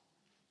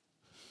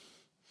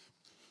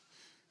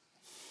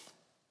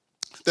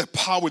 That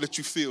power that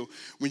you feel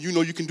when you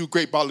know you can do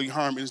great bodily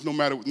harm and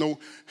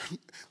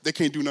they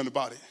can't do nothing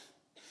about it.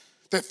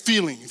 That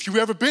feeling, if you've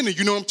ever been there,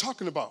 you know what I'm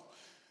talking about.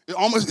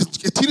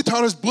 It's Tina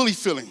Turner's bully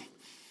feeling.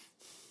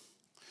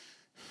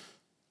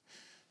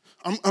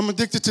 I'm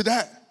addicted to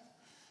that.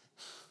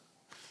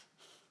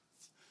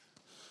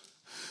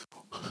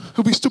 It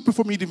would be stupid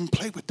for me to even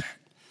play with that.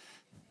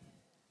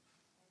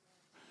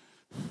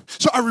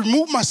 So I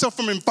remove myself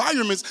from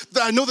environments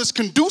that I know that's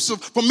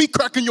conducive for me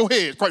cracking your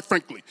head, quite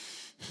frankly.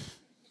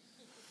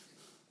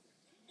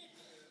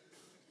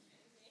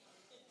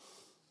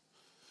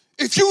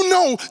 If you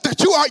know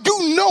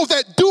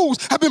that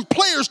dudes have been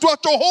players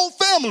throughout your whole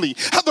family,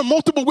 having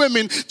multiple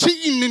women,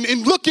 cheating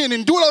and looking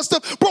and doing all that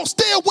stuff, bro,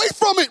 stay away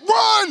from it.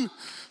 Run.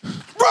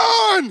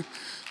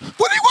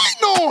 What are you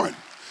waiting on?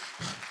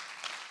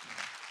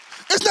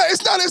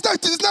 It's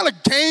not a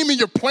game and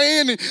you're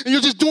playing and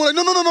you're just doing it.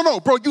 No,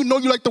 bro. You know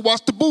you like to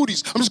watch the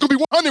booties. I'm just gonna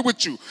be 100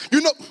 with you.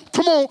 You know,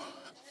 come on.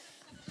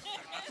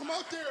 Come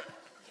out there.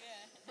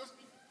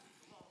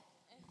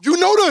 You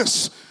know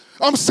this.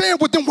 I'm saying,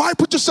 but then why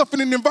put yourself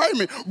in an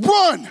environment?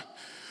 Run.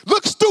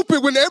 Look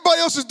stupid when everybody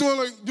else is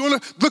doing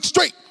it. Look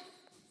straight.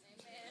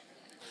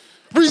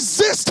 Amen.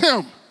 Resist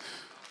him.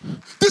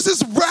 This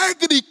is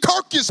raggedy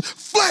carcass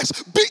flesh.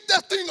 Beat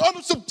that thing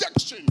under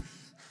subjection.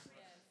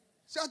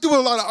 See, I do with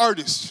a lot of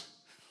artists.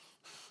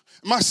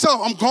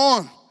 Myself, I'm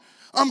gone.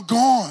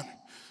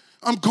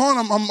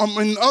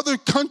 I'm in other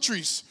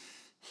countries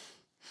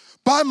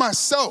by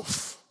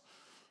myself.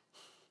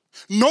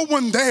 No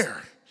one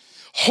there.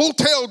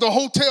 Hotel to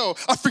hotel.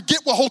 I forget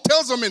what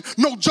hotels I'm in.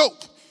 No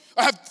joke.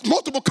 I have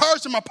multiple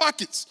cars in my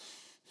pockets.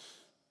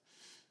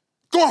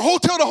 Going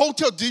hotel to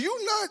hotel. Do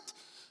you not?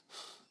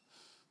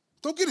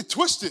 Don't get it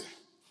twisted.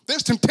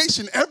 There's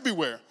temptation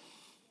everywhere.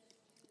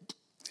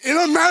 It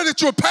doesn't matter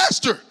that you're a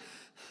pastor.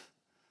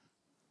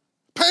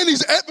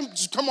 Panties,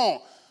 come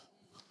on.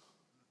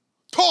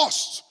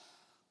 Tossed.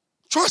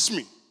 Trust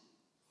me.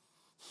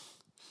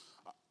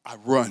 I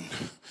run.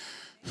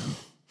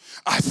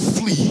 I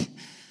flee.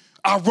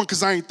 I run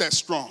because I ain't that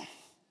strong.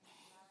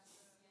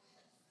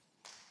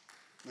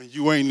 And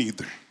you ain't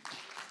either.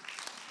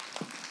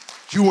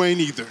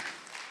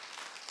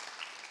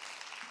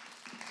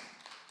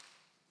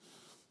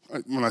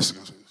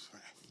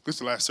 This is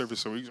the last service,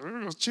 so we're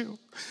going to chill.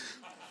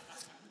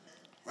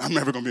 I'm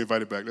never going to be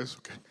invited back. That's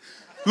okay.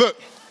 Look.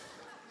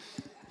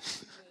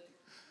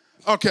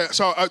 Okay,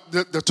 so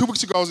the 2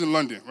 weeks ago I was in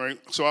London, right?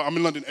 So I'm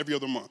in London every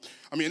other month.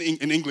 I mean,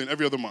 in England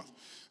every other month.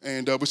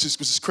 And which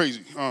is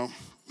crazy. Man.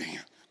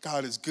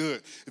 God is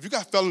good. If you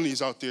got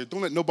felonies out there,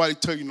 don't let nobody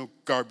tell you no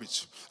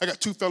garbage. I got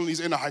 2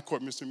 felonies and a high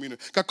court misdemeanor.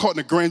 Got caught in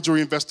a grand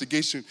jury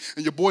investigation.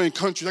 And your boy in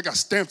country, I got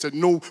stamps that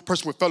no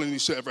person with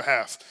felonies should ever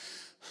have.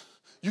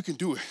 You can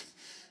do it.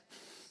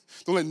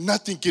 Don't let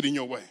nothing get in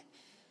your way.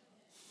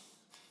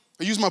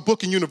 I use my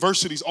book in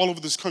universities all over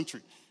this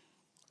country.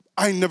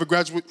 I ain't never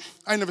graduated.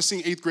 I ain't never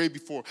seen 8th grade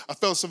before. I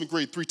failed 7th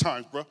grade 3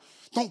 times, bro.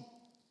 Don't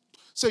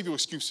save your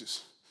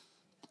excuses.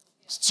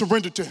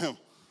 Surrender to him.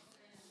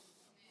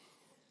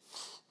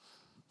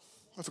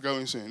 I forgot what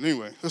he was saying.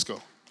 Anyway, let's go.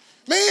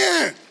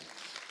 Man!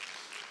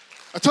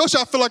 I told you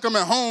I feel like I'm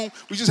at home.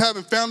 We just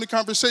having family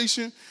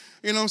conversation.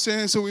 You know what I'm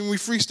saying? So when we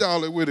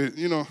freestyle it with it,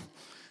 you know.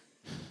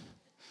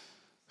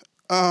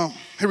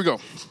 Here we go.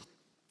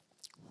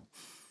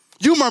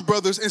 You, my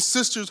brothers and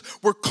sisters,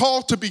 were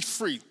called to be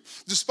free.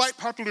 Despite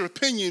popular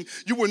opinion,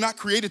 you were not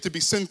created to be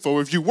sinful.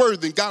 If you were,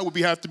 then God would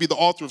have to be the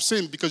author of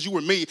sin because you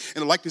were made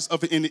in the likeness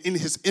of it in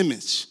his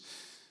image.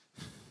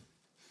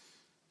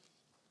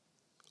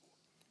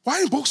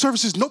 Why in both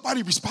services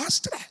nobody responds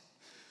to that?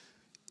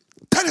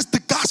 That is the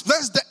gospel.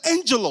 That is the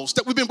angelos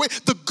that we've been waiting.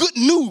 The good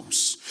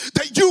news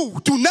that you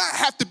do not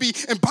have to be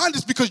in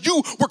bondage because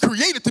you were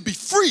created to be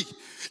free.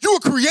 You were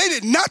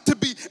created not to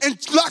be in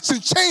locks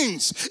and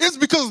chains. It's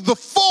because of the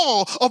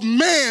fall of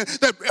man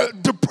that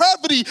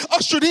depravity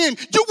ushered in.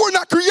 You were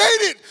not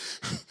created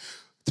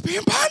to be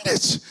in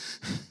bondage.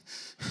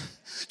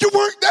 You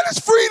weren't. That is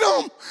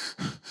freedom.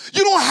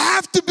 You don't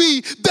have to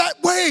be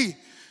that way.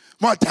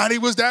 My daddy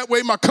was that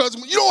way. My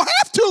cousin. You don't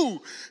have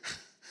to.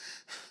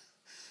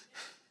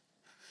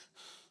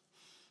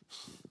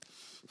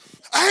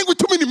 I hang with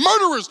too many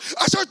murderers.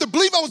 I started to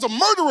believe I was a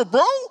murderer,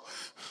 bro.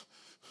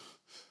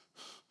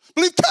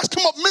 Believe cats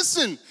come up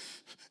missing.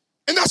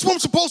 And that's what I'm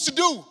supposed to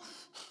do.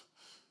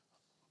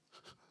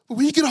 But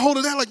when you get a hold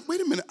of that, like,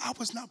 wait a minute, I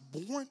was not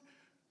born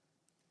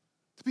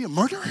to be a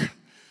murderer?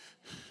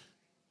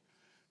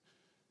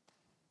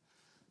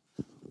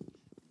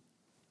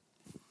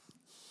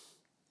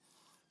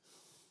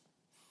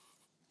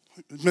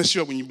 It messes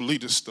you up when you believe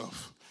this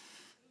stuff.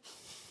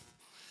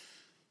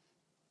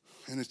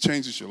 And it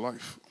changes your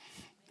life.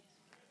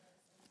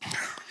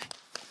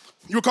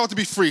 You were called to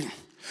be free,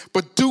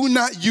 but do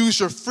not use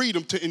your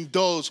freedom to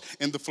indulge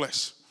in the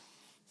flesh.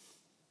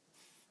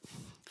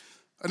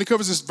 I didn't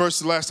cover this verse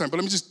the last time, but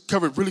let me just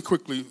cover it really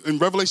quickly. In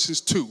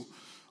Revelations 2,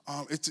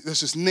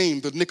 there's this name,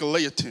 the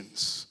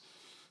Nicolaitans.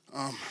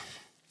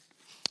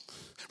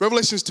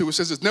 Revelations 2, it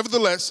says this,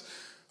 nevertheless,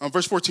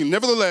 verse 14,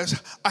 nevertheless,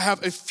 I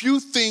have a few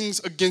things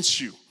against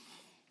you.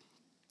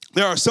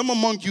 There are some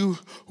among you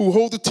who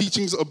hold the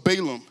teachings of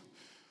Balaam,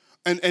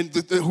 and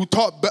who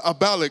taught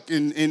Balak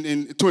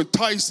to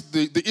entice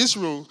the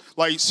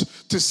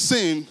Israelites to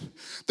sin,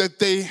 that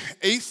they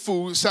ate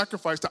food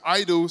sacrificed to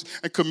idols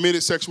and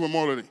committed sexual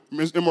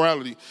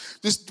immorality.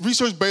 Just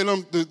research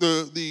Balaam,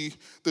 the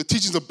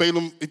teachings of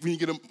Balaam, if you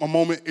get a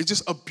moment. It's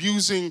just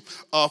abusing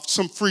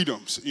some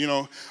freedoms,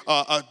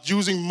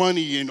 using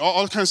money and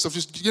all kinds of stuff.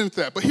 Just get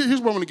into that. But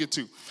here's what I want to get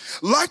to.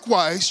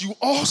 Likewise, you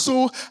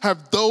also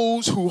have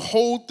those who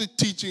hold the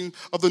teaching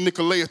of the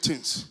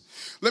Nicolaitans.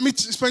 Let me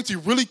explain to you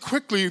really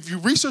quickly. If you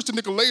research the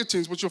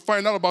Nicolaitans, what you'll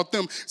find out about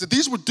them is that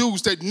these were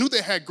dudes that knew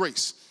they had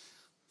grace.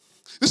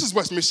 This is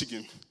West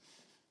Michigan.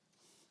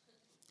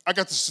 I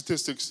got the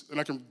statistics, and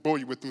I can bore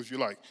you with them if you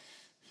like.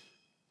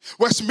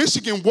 West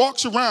Michigan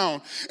walks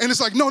around, and it's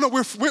like, no,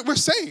 we're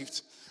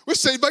saved. We're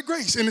saved by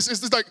grace. And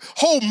it's like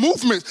whole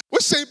movement.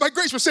 We're saved by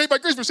grace. We're saved by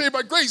grace. We're saved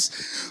by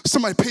grace.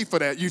 Somebody pay for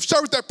that. You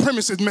start with that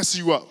premise, it messes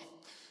you up.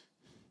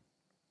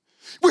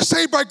 We're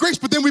saved by grace,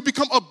 but then we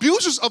become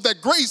abusers of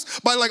that grace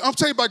by like, I'm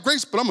saved by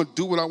grace, but I'm going to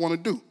do what I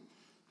want to do.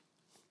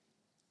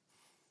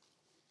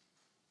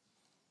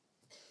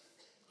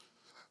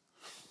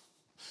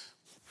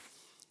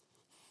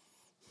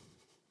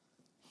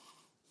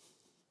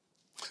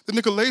 The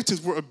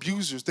Nicolaitans were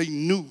abusers. They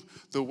knew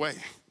the way.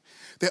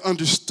 They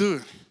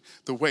understood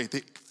the way.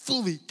 They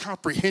fully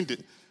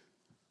comprehended,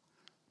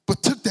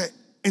 but took that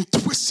and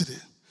twisted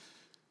it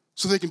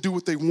so they can do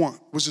what they want,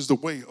 which is the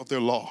way of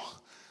their law.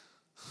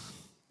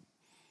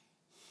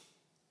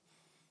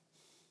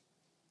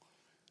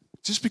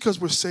 Just because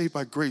we're saved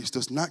by grace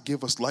does not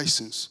give us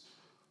license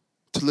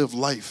to live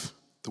life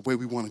the way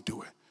we want to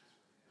do it.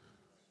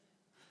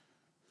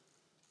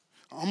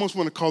 I almost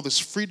want to call this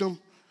freedom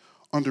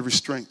under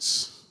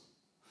restraints.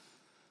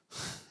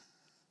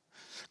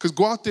 Because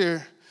go out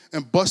there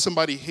and bust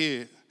somebody's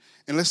head,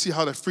 and let's see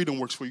how that freedom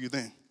works for you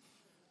then.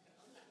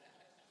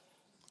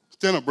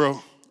 Stand up, bro.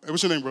 Hey,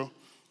 what's your name, bro?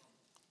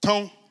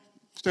 Tone,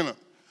 stand up.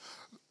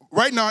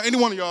 Right now, any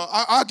one of y'all,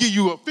 I'll give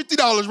you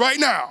 $50 right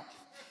now.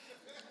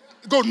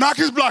 Go knock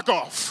his block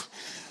off.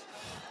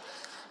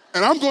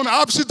 And I'm going the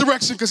opposite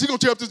direction because he's going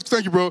to tear up this,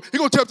 thank you, bro. He's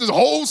going to tear up this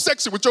whole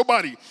section with your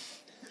body.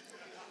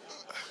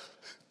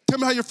 Tell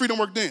me how your freedom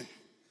worked then.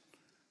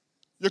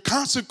 Your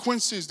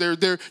consequences,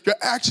 your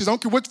actions, I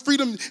don't care what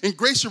freedom and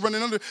grace you're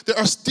running under, there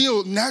are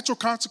still natural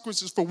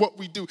consequences for what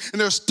we do. And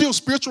there are still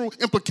spiritual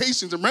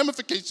implications and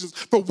ramifications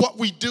for what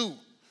we do.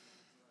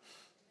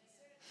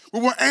 We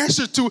were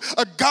answered to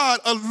a God,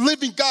 a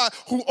living God,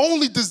 who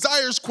only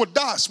desires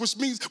kodash,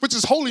 which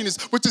is holiness,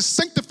 which is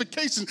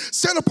sanctification,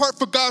 set apart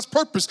for God's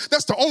purpose.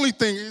 That's the only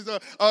thing.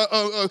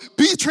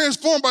 Be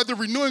transformed by the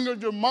renewing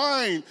of your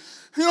mind.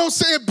 You know what I'm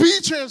saying? Be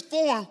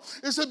transformed.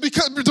 It's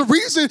because the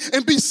reason,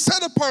 and be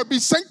set apart, be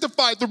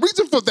sanctified. The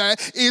reason for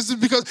that is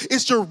because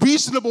it's your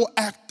reasonable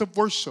act of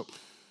worship.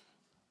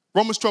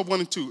 Romans 12, 1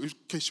 and 2, in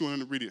case you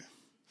want to read it.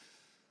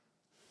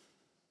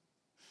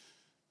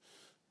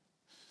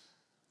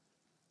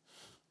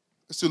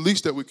 It's the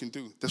least that we can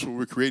do. That's what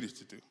we're created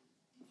to do.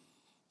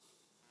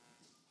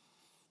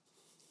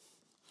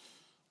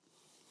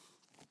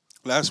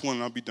 Last one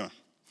and I'll be done.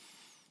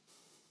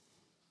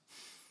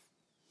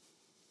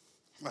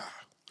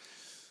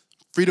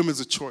 Freedom is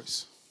a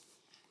choice.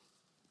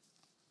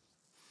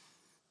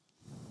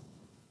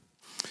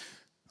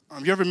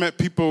 You ever met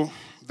people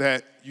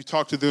that you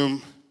talk to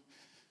them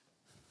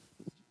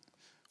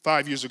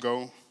 5 years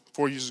ago,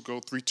 4 years ago,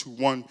 3, 2,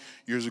 1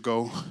 years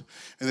ago,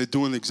 and they're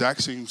doing the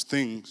exact same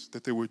things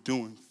that they were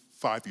doing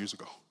 5 years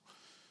ago?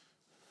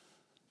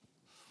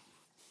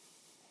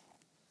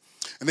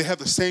 And they have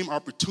the same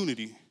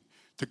opportunity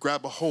to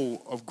grab a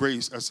hold of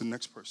grace as the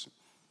next person,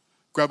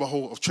 grab a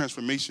hold of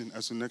transformation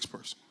as the next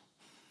person.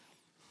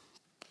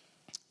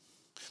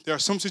 There are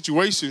some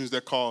situations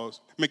that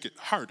make it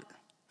harder.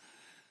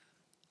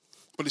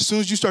 But as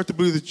soon as you start to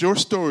believe that your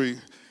story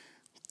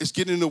is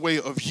getting in the way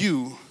of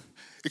you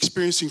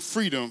experiencing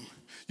freedom,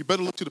 you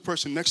better look to the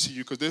person next to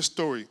you, because their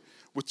story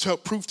will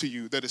prove to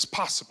you that it's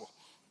possible.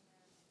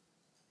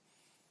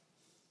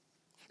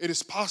 It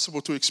is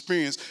possible to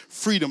experience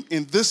freedom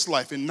in this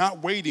life and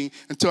not waiting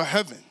until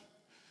heaven.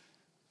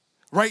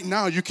 Right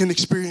now, you can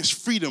experience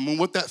freedom and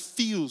what that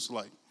feels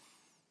like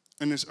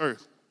in this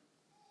earth.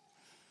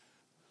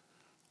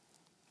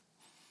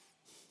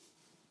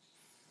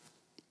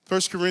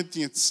 1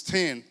 Corinthians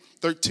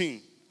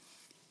 10:13.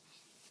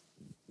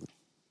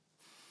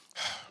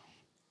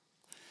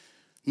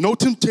 No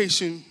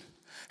temptation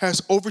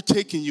has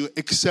overtaken you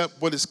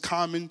except what is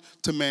common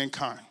to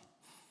mankind.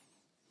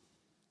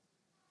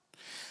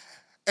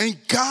 And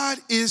God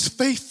is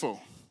faithful,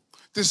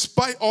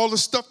 despite all the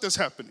stuff that's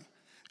happening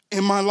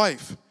in my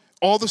life,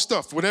 all the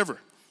stuff, whatever.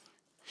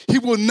 He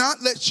will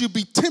not let you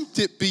be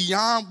tempted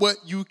beyond what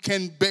you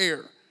can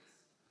bear.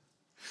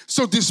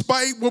 So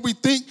despite what we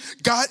think,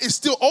 God is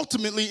still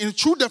ultimately in a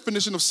true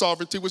definition of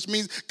sovereignty, which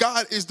means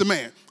God is the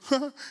man.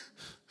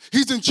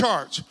 He's in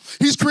charge.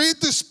 He's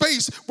created this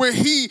space where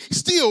he's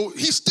still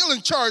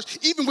in charge,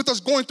 even with us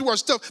going through our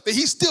stuff, that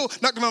he's still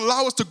not going to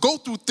allow us to go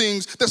through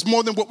things that's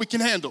more than what we can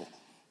handle.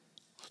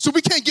 So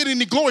we can't get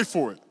any glory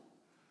for it.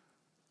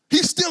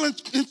 He's still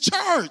in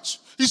charge.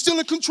 He's still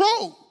in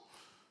control.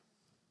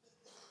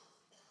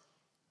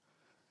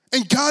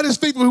 And God is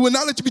faithful. He will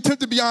not let you be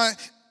tempted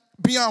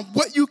beyond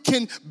what you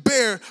can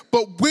bear.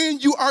 But when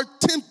you are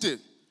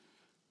tempted,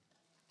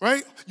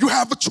 right, you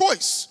have a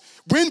choice.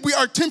 When we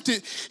are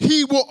tempted,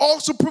 he will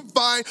also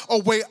provide a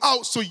way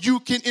out so you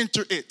can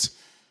enter it.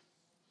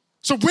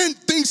 So when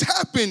things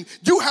happen,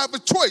 you have a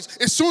choice.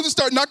 As soon as you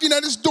start knocking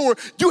at his door,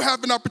 you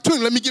have an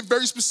opportunity. Let me get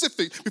very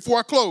specific before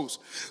I close.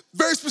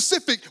 Very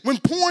specific. When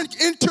porn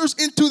enters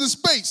into the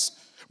space,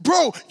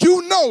 bro,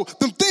 you know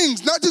them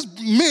things, not just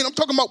men. I'm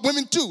talking about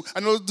women too. I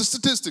know the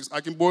statistics.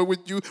 I can bore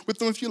with you with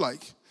them if you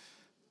like.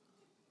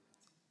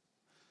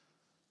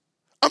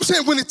 I'm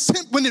saying when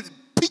it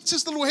peeks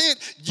its little head,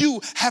 you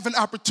have an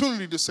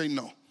opportunity to say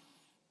no.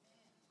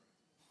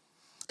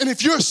 And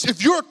if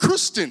you're a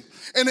Christian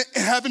and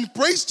have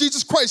embraced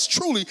Jesus Christ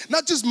truly,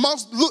 not just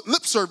mouth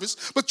lip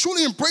service, but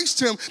truly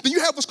embraced him, then you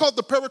have what's called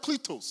the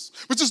Paracletos,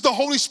 which is the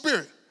Holy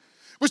Spirit.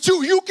 But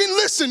you can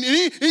listen,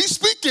 and he's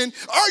speaking.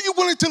 Are you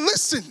willing to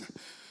listen?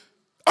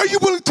 Are you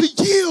willing to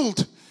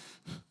yield?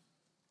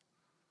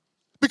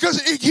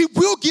 Because he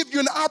will give you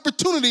an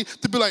opportunity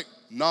to be like,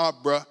 nah,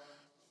 bruh.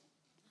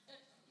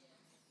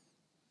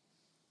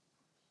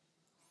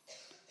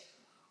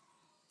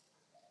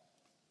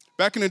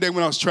 Back in the day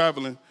when I was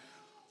traveling,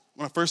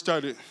 when I first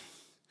started,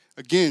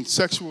 again,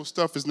 sexual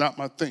stuff is not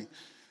my thing.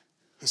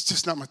 It's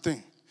just not my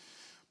thing.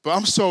 But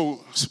I'm so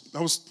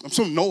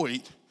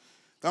annoyed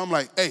that I'm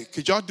like, hey,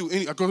 could y'all do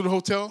I go to the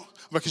hotel,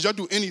 I'm like, could y'all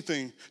do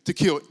anything to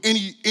kill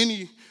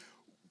any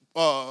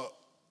of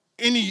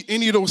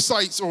those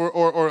sites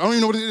or I don't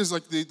even know what it is,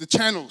 like the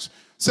channels,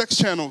 sex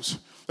channels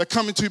that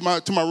come into my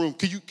room.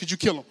 Could you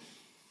kill them?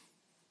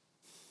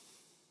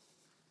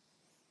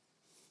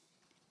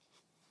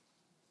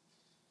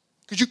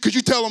 Could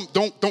you tell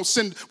them, don't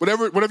send,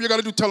 whatever you got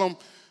to do, tell them,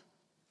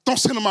 don't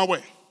send them my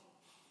way.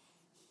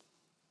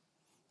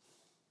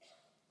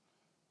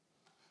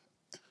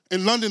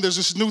 In London, there's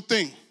this new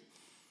thing.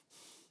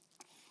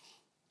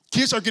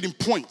 Kids are getting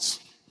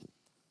points.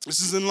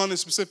 This is in London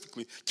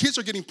specifically. Kids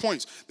are getting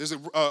points. There's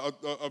a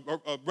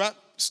rap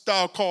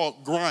style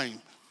called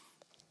grime.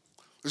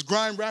 There's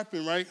grime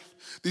rapping, right?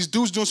 These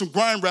dudes doing some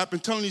grime rapping,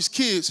 telling these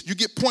kids, you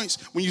get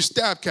points when you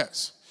stab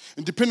cats.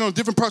 And depending on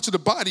different parts of the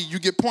body, you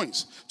get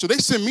points. So they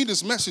send me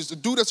this message, the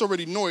dude that's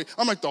already annoyed.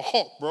 I'm like the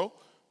Hulk, bro.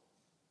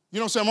 You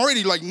know what I'm saying? I'm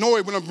already like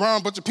annoyed when I'm around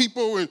a bunch of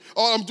people and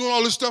I'm doing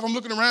all this stuff. I'm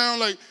looking around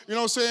like, you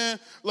know what I'm saying?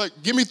 Like,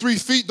 give me 3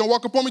 feet. Don't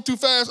walk up on me too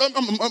fast.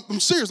 I'm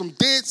serious. I'm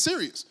dead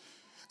serious.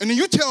 And then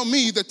you tell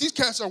me that these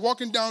cats are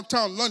walking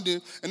downtown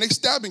London and they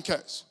stabbing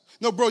cats.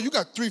 No, bro, you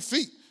got 3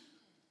 feet,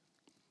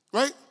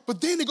 right?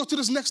 But then they go to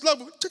this next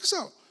level. Check this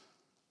out.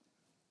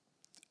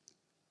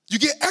 You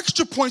get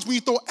extra points when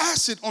you throw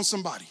acid on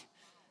somebody.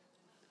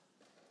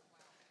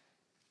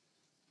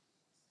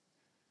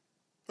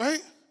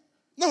 Right?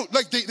 No,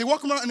 like they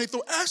walk around and they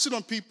throw acid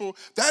on people.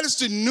 That is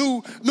the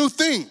new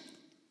thing.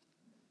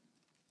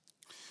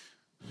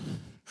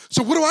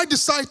 So what do I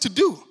decide to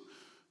do?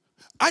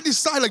 I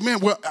decide like, man,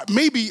 well,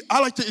 maybe I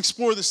like to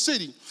explore the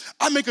city.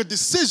 I make a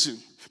decision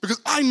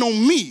because I know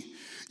me.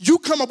 You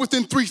come up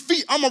within 3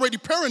 feet, I'm already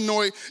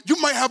paranoid. You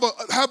might have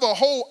a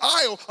whole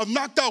aisle of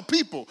knocked out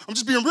people. I'm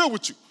just being real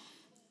with you.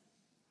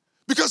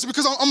 Because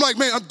I'm like,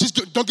 man, just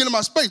don't get in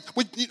my space.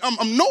 I'm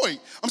annoyed.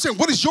 I'm saying,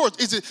 what is yours?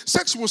 Is it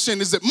sexual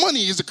sin? Is it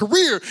money? Is it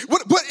career?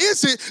 What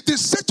is it? Then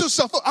set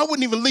yourself up. I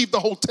wouldn't even leave the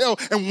hotel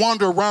and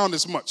wander around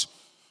as much.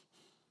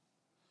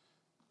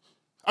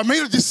 I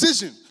made a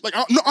decision. Like,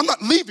 I'm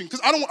not leaving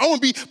because I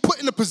want to be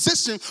put in a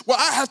position where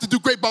I have to do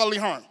great bodily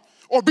harm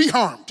or be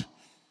harmed.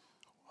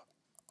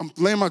 I'm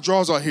laying my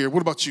drawers out here.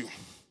 What about you?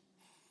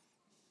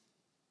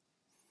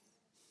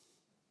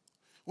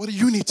 What do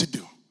you need to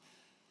do?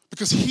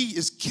 Because he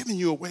is giving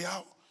you a way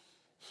out.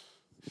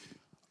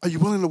 Are you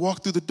willing to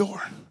walk through the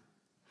door?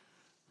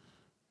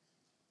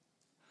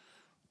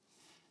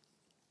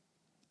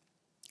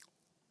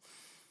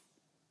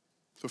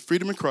 So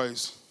freedom in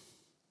Christ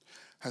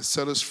has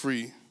set us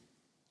free.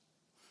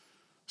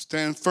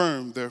 Stand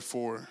firm,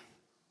 therefore,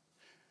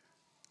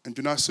 and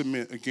do not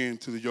submit again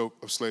to the yoke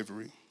of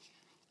slavery.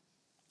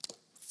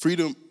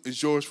 Freedom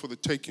is yours for the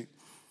taking.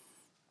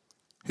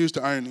 Here's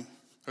the irony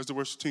as the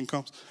worship team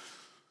comes.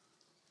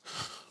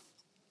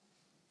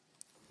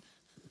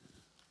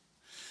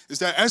 Is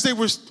that as they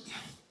were,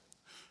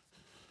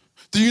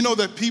 do you know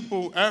that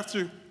people,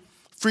 after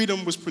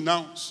freedom was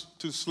pronounced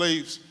to the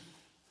slaves,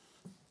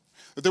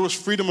 that there was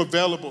freedom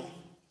available?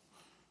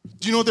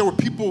 Do you know there were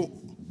people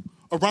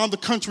around the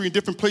country in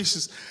different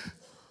places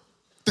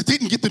that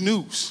didn't get the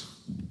news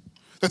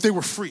that they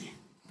were free?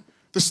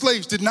 The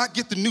slaves did not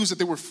get the news that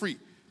they were free.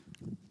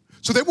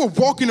 So they were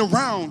walking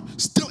around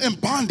still in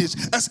bondage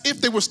as if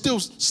they were still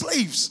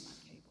slaves.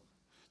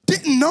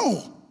 Didn't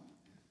know.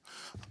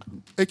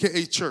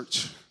 AKA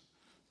church.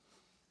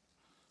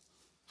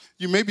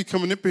 You may be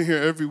coming up in here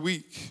every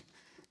week.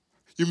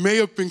 You may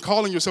have been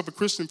calling yourself a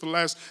Christian for the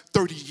last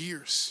 30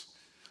 years.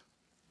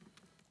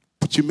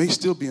 But you may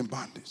still be in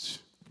bondage.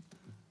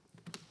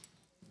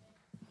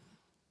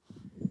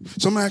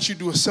 So I'm going to ask you to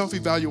do a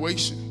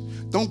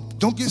self-evaluation.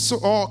 Don't get so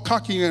all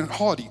cocky and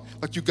haughty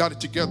like you got it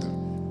together.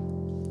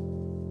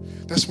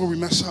 That's where we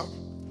mess up.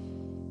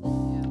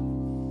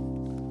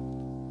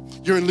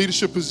 You're in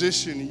leadership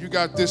position and you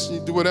got this and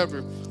you do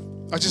whatever.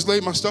 I just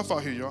laid my stuff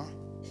out here, y'all.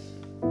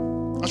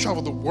 I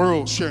travel the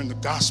world sharing the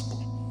gospel.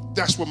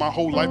 That's what my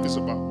whole life is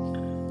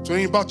about. So it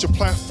ain't about your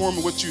platform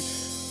and what you,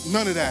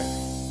 none of that.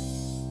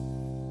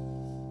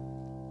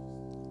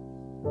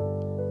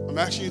 I'm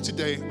asking you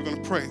today, we're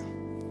going to pray.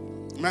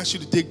 I'm asking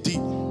you to dig deep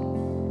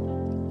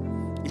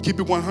and keep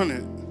it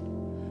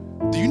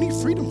 100. Do you need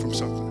freedom from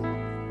something?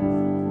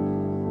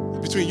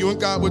 Between you and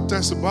God, what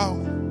that's about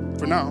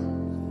for now.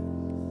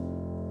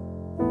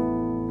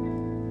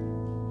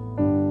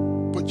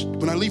 But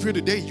when I leave here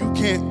today, you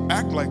can't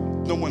act like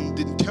no one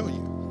didn't tell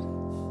you.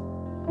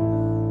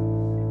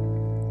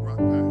 Rock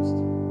past.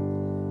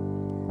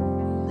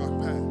 Rock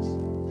past.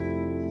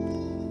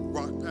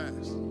 Rock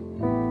past.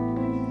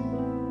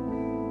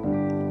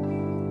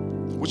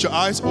 With your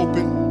eyes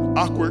open,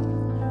 awkward,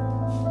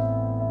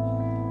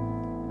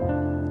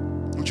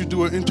 I want you to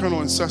do an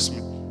internal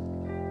assessment.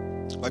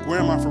 Like, where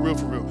am I for real,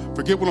 for real?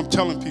 Forget what I'm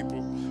telling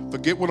people.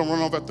 Forget what I'm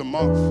running off at the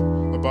mouth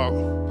about.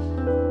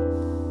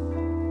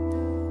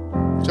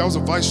 I was a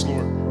vice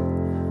lord.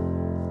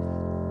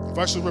 The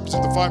vice lord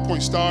represents the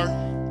 5-point star.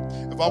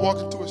 If I walk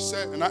into a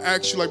set and I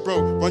ask you, like,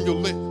 bro, run your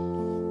lit.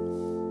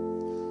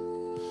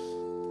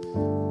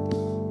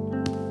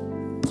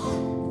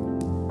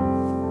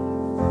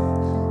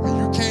 And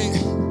you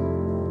can't.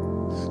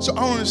 So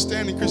I don't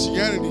understand in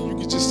Christianity, you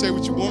can just say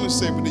what you want to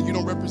say, but then you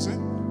don't represent.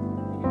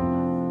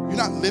 You're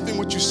not living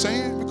what you're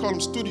saying. We call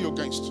them studio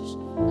gangsters.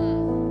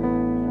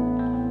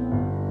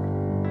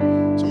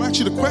 So I'm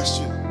asking you the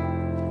question.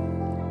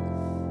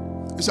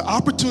 It's an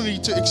opportunity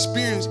to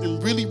experience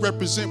and really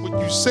represent what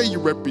you say you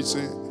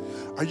represent.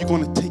 Are you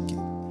going to take it?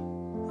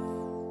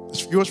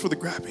 It's yours for the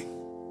grabbing.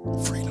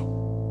 Freedom.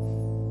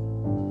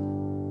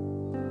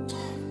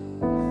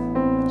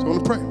 So I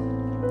want to pray.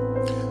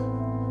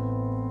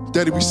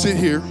 Daddy, we sit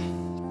here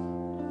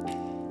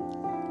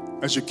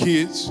as your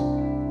kids,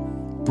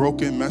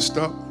 broken, messed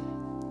up,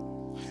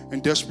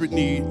 in desperate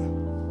need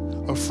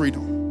of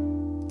freedom.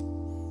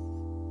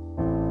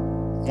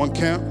 One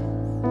camp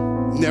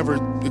never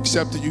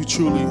accepted you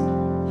truly.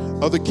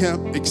 Other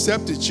camp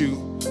accepted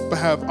you, but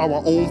have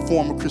our own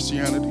form of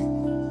Christianity.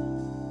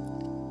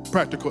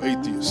 Practical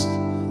atheists.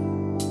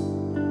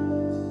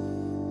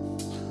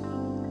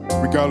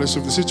 Regardless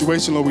of the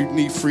situation, Lord, we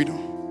need freedom.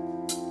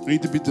 We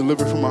need to be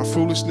delivered from our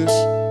foolishness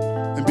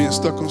and being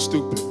stuck on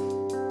stupid.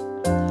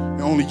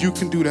 And only you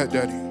can do that,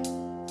 Daddy.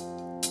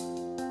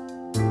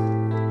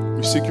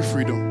 We seek your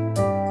freedom.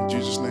 In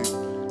Jesus' name,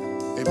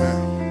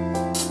 amen.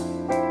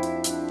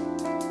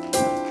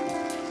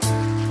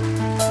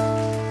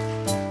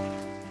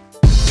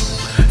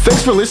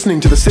 Thanks for listening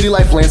to the City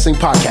Life Lansing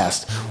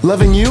podcast.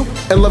 Loving you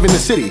and loving the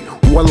city,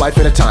 one life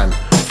at a time.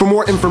 For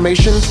more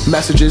information,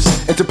 messages,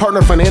 and to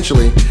partner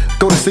financially,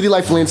 go to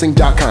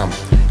citylifelansing.com.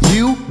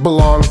 You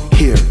belong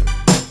here.